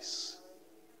marketplace.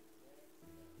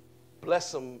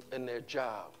 Bless them in their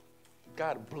job.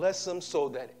 God, bless them so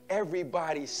that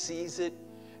everybody sees it,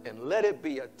 and let it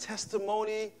be a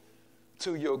testimony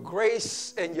to your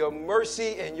grace and your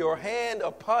mercy and your hand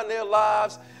upon their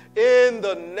lives in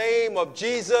the name of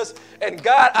Jesus. And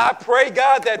God, I pray,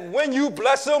 God, that when you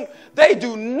bless them, they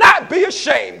do not be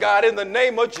ashamed, God, in the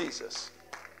name of Jesus,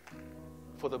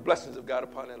 for the blessings of God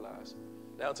upon their lives.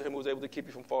 Now to him who is able to keep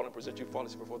you from falling, present you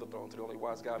faultless before the throne, to the only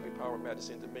wise God, be power,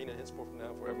 majesty, and dominion, henceforth from now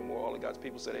and forevermore. All of God's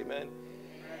people said amen.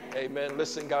 Amen.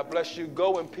 Listen, God bless you.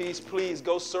 Go in peace. Please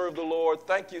go serve the Lord.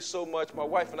 Thank you so much. My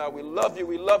wife and I, we love you.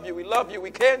 We love you. We love you. We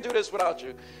can't do this without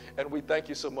you. And we thank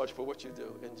you so much for what you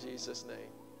do. In Jesus' name.